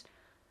it was just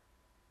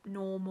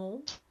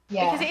normal.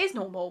 Yeah. Because it is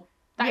normal.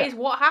 That is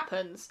what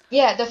happens.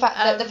 Yeah, the fact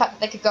that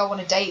they could go on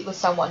a date with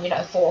someone, you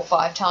know, 4 or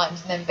 5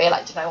 times and then be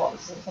like, do you know what,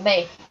 this isn't for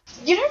me.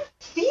 You don't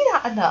see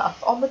that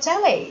enough on the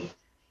telly.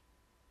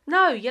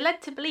 No, you're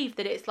led to believe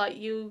that it's like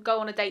you go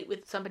on a date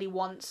with somebody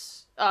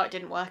once, oh, it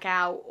didn't work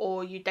out,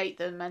 or you date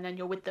them and then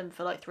you're with them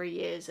for like 3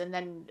 years and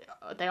then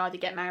they either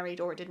get married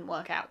or it didn't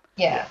work out.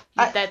 Yeah.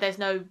 There's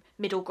no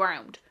middle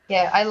ground.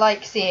 Yeah, I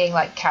like seeing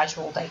like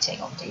casual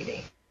dating on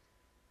TV.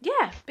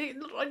 Yeah,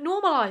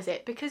 normalise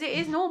it, because it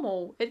is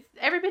normal.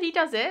 Everybody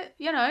does it,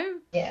 you know.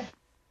 Yeah.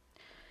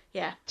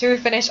 Yeah. To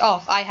finish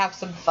off, I have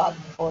some fun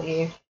for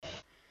you.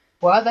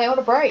 Were they on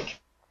a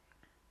break?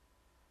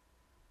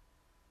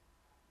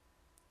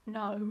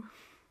 No.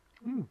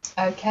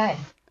 Okay.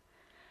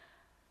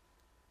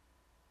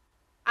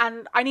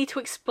 And I need to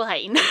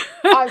explain.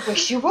 I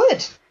wish you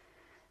would.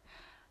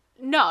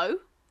 No.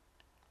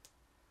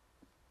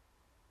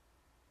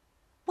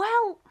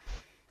 Well,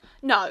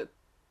 no.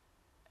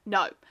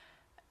 No.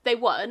 They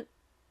weren't.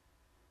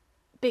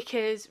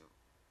 Because,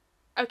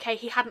 okay,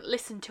 he hadn't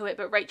listened to it,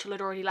 but Rachel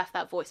had already left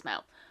that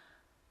voicemail.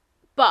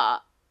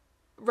 But,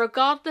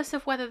 regardless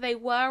of whether they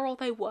were or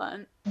they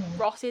weren't,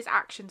 Ross's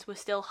actions were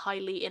still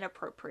highly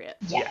inappropriate.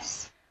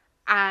 Yes.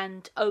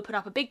 And open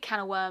up a big can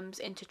of worms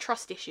into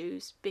trust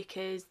issues,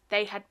 because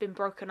they had been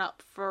broken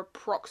up for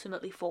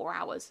approximately 4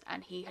 hours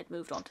and he had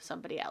moved on to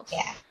somebody else.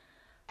 Yeah.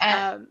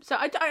 So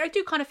I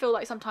do kind of feel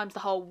like sometimes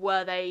the whole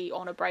were they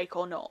on a break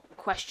or not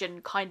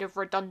question kind of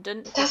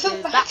redundant.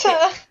 Doesn't matter.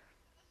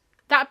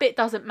 That bit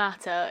doesn't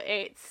matter.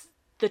 It's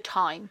the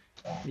time.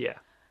 Yeah.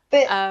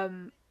 But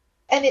and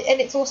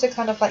it's also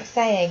kind of like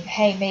saying,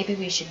 hey, maybe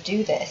we should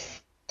do this.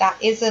 That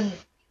isn't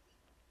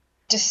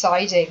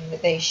deciding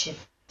that they should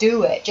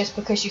do it. Just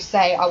because you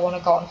say I want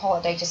to go on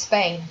holiday to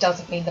Spain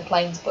doesn't mean the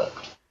plane's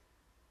booked.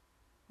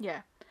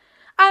 Yeah.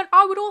 And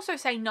I would also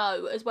say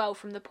no as well,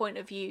 from the point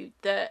of view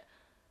that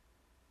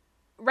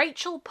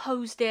Rachel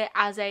posed it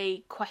as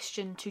a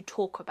question to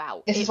talk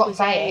about. This is what I'm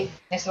saying.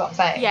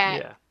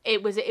 Yeah.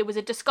 It was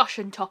a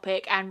discussion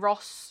topic, and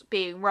Ross,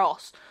 being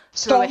Ross,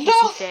 threw a Stormed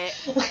hissy off. fit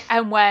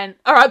and went,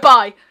 all right,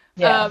 bye,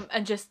 Yeah.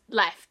 and just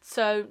left.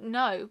 So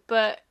no,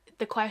 but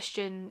the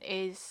question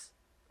is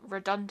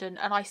redundant,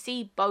 and I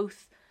see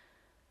both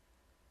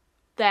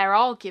their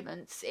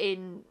arguments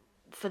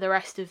for the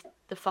rest of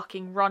the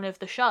fucking run of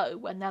the show,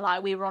 when they're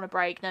like, we were on a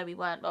break, no we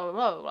weren't, blah blah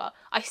blah blah.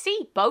 I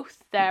see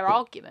both their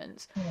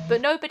arguments,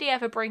 but nobody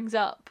ever brings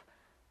up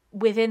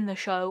within the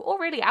show, or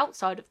really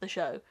outside of the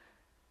show,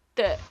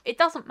 that it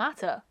doesn't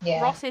matter.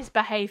 Yeah. Ross's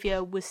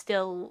behaviour was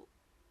still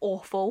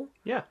awful.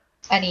 Yeah.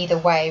 And either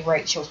way,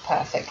 Rachel's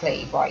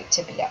perfectly right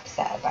to be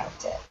upset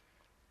about it.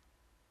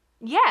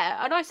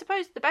 Yeah, and I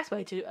suppose the best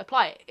way to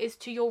apply it is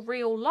to your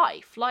real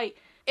life. Like,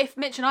 if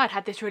Mitch and I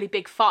had this really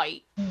big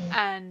fight,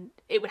 and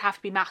it would have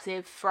to be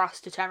massive for us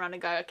to turn around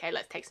and go, okay,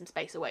 let's take some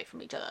space away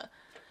from each other.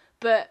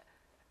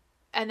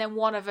 And then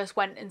one of us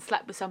went and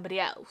slept with somebody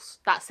else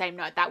that same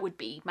night, that would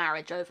be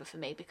marriage over for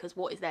me, because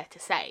what is there to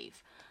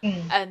save?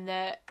 And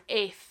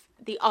if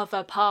the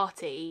other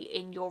party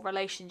in your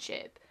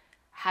relationship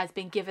has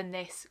been given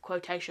this,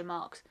 quotation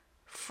marks,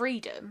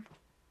 freedom,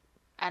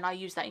 and I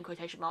use that in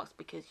quotation marks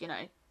because, you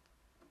know,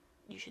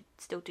 you should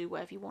still do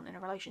whatever you want in a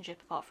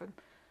relationship apart from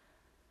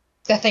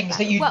the things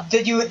that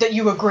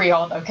you agree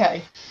on,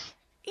 okay?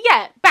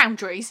 Yeah,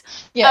 boundaries.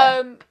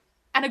 Yeah.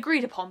 And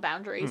agreed upon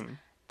boundaries.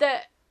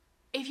 That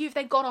if you've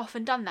then gone off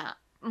and done that,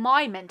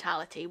 my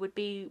mentality would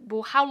be,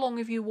 well, how long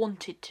have you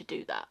wanted to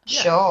do that?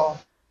 Sure.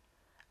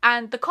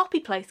 And the copy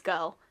place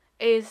girl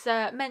is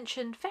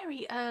mentioned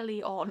very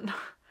early on.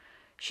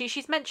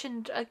 She's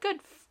mentioned a good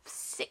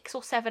 6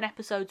 or 7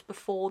 episodes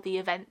before the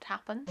event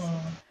happens.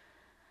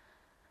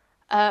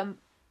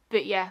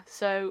 But yeah,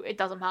 so it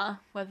doesn't matter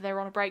whether they're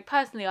on a break.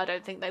 Personally, I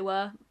don't think they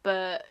were,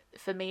 but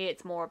for me,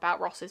 it's more about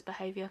Ross's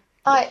behaviour.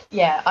 I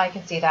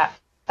can see that.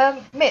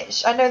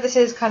 Mitch, I know this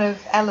is kind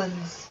of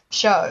Ellen's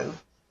show,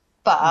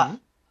 but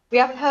we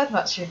haven't heard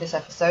much through this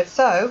episode,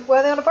 so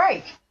were they on a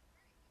break?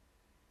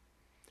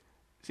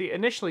 See,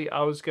 initially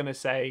I was going to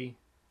say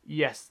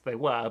yes, they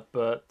were,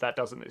 but that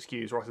doesn't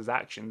excuse Ross's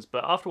actions.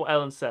 But after what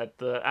Ellen said,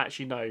 that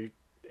actually no,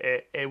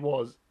 it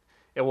was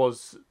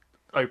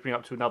opening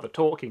up to another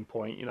talking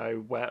point. You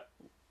know, where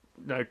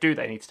do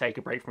they need to take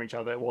a break from each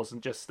other? It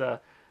wasn't just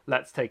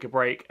let's take a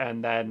break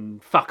and then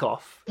fuck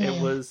off.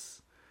 It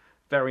was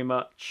very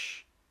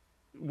much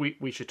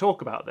we should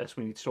talk about this.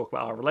 We need to talk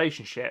about our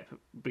relationship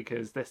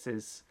because this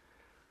is,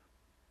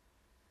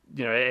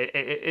 you know,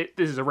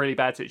 this is a really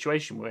bad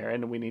situation we're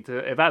in, and we need to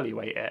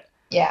evaluate it.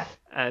 Yeah.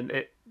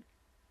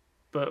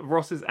 But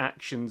Ross's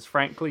actions,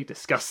 frankly,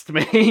 disgust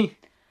me.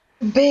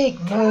 Big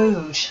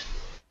mood.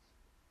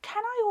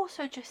 Can I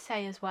also just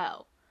say as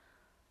well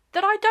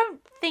that I don't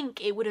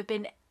think it would have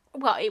been,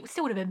 well, it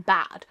still would have been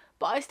bad,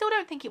 but I still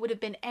don't think it would have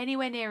been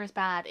anywhere near as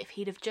bad if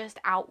he'd have just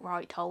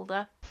outright told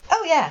her.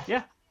 Oh yeah.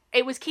 Yeah.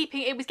 It was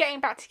getting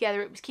back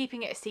together. It was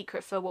keeping it a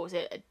secret for, what was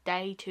it, a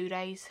day, 2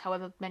 days,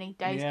 however many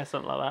days. Yeah,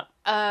 something like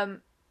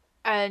that.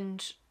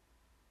 And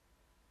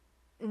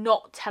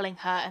not telling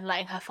her and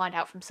letting her find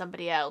out from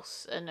somebody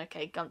else. And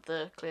okay,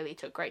 Gunther clearly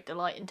took great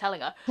delight in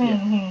telling her.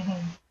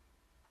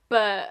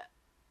 But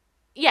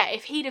yeah,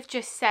 if he'd have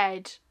just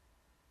said,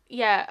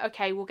 yeah,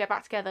 okay, we'll get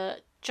back together,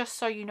 just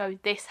so you know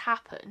this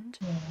happened.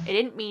 It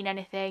didn't mean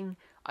anything.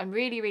 I'm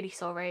really, really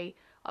sorry.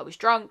 I was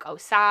drunk, I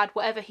was sad,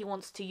 whatever he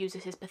wants to use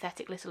as his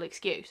pathetic little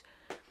excuse.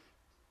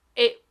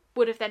 It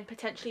would have then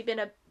potentially been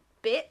a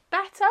bit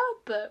better,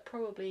 but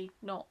probably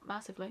not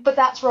massively. But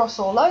that's Ross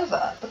all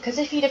over, because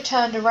if he'd have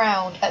turned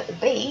around at the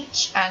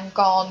beach and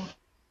gone,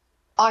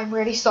 I'm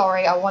really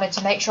sorry, I wanted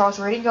to make sure I was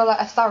reading your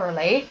letter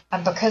thoroughly,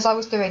 and because I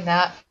was doing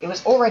that, it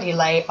was already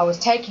late, I was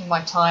taking my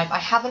time, I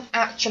haven't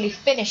actually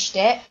finished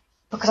it,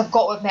 because I've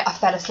got to admit I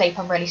fell asleep,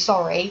 I'm really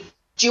sorry.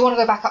 Do you want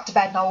to go back up to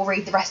bed and I will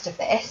read the rest of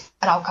this,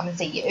 and I'll come and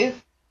see you?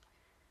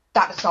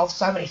 That would solve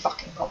so many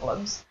fucking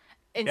problems.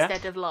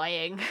 Instead of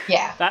lying.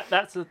 Yeah.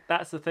 That's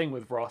the thing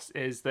with Ross,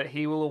 is that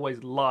he will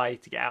always lie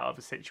to get out of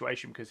a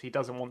situation because he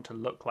doesn't want to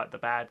look like the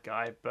bad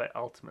guy, but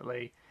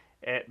ultimately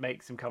it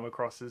makes him come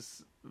across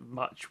as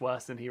much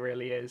worse than he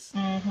really is.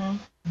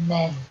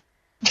 Men.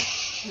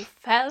 You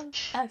fell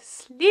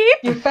asleep.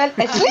 You fell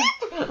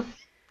asleep?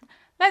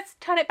 Let's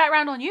turn it back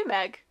round on you,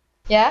 Meg.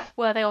 Yeah?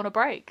 Were they on a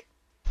break?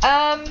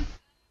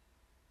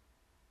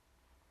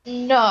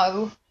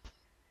 No.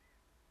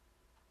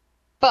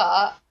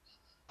 But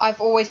I've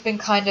always been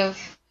kind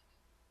of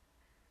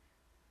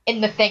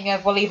in the thing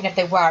of, well, even if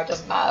they were, it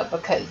doesn't matter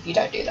because you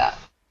don't do that.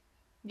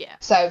 Yeah.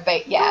 So,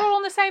 but We're yeah. all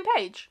on the same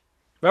page.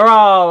 We're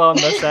all on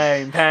the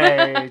same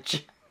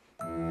page.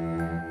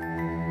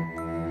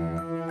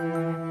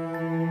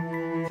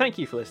 Thank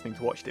you for listening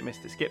to Watched It,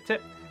 Missed It, Skipped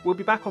It. We'll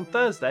be back on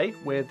Thursday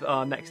with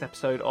our next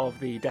episode of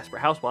The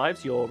Desperate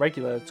Housewives, your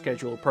regular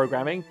scheduled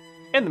programming.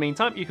 In the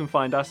meantime, you can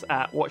find us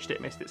at Watched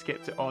It, Missed It,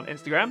 Skipped It on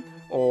Instagram,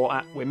 or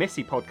at We're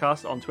Missy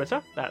Podcast on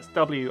Twitter. That's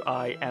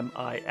WIMISI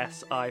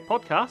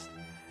Podcast.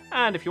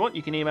 And if you want,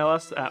 you can email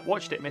us at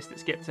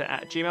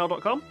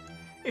watcheditmisseditskippedit@gmail.com.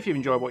 If you've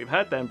enjoyed what you've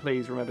heard, then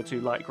please remember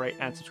to like, rate,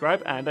 and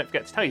subscribe. And don't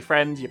forget to tell your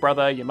friends, your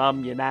brother, your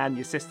mum, your nan,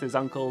 your sisters,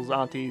 uncles,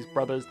 aunties,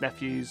 brothers,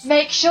 nephews.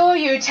 Make sure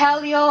you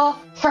tell your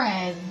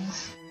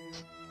friends.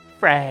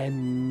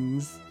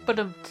 Friends.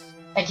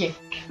 Thank you.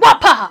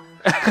 Wappa!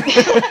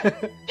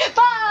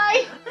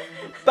 Bye!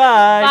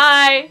 Bye!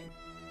 Bye!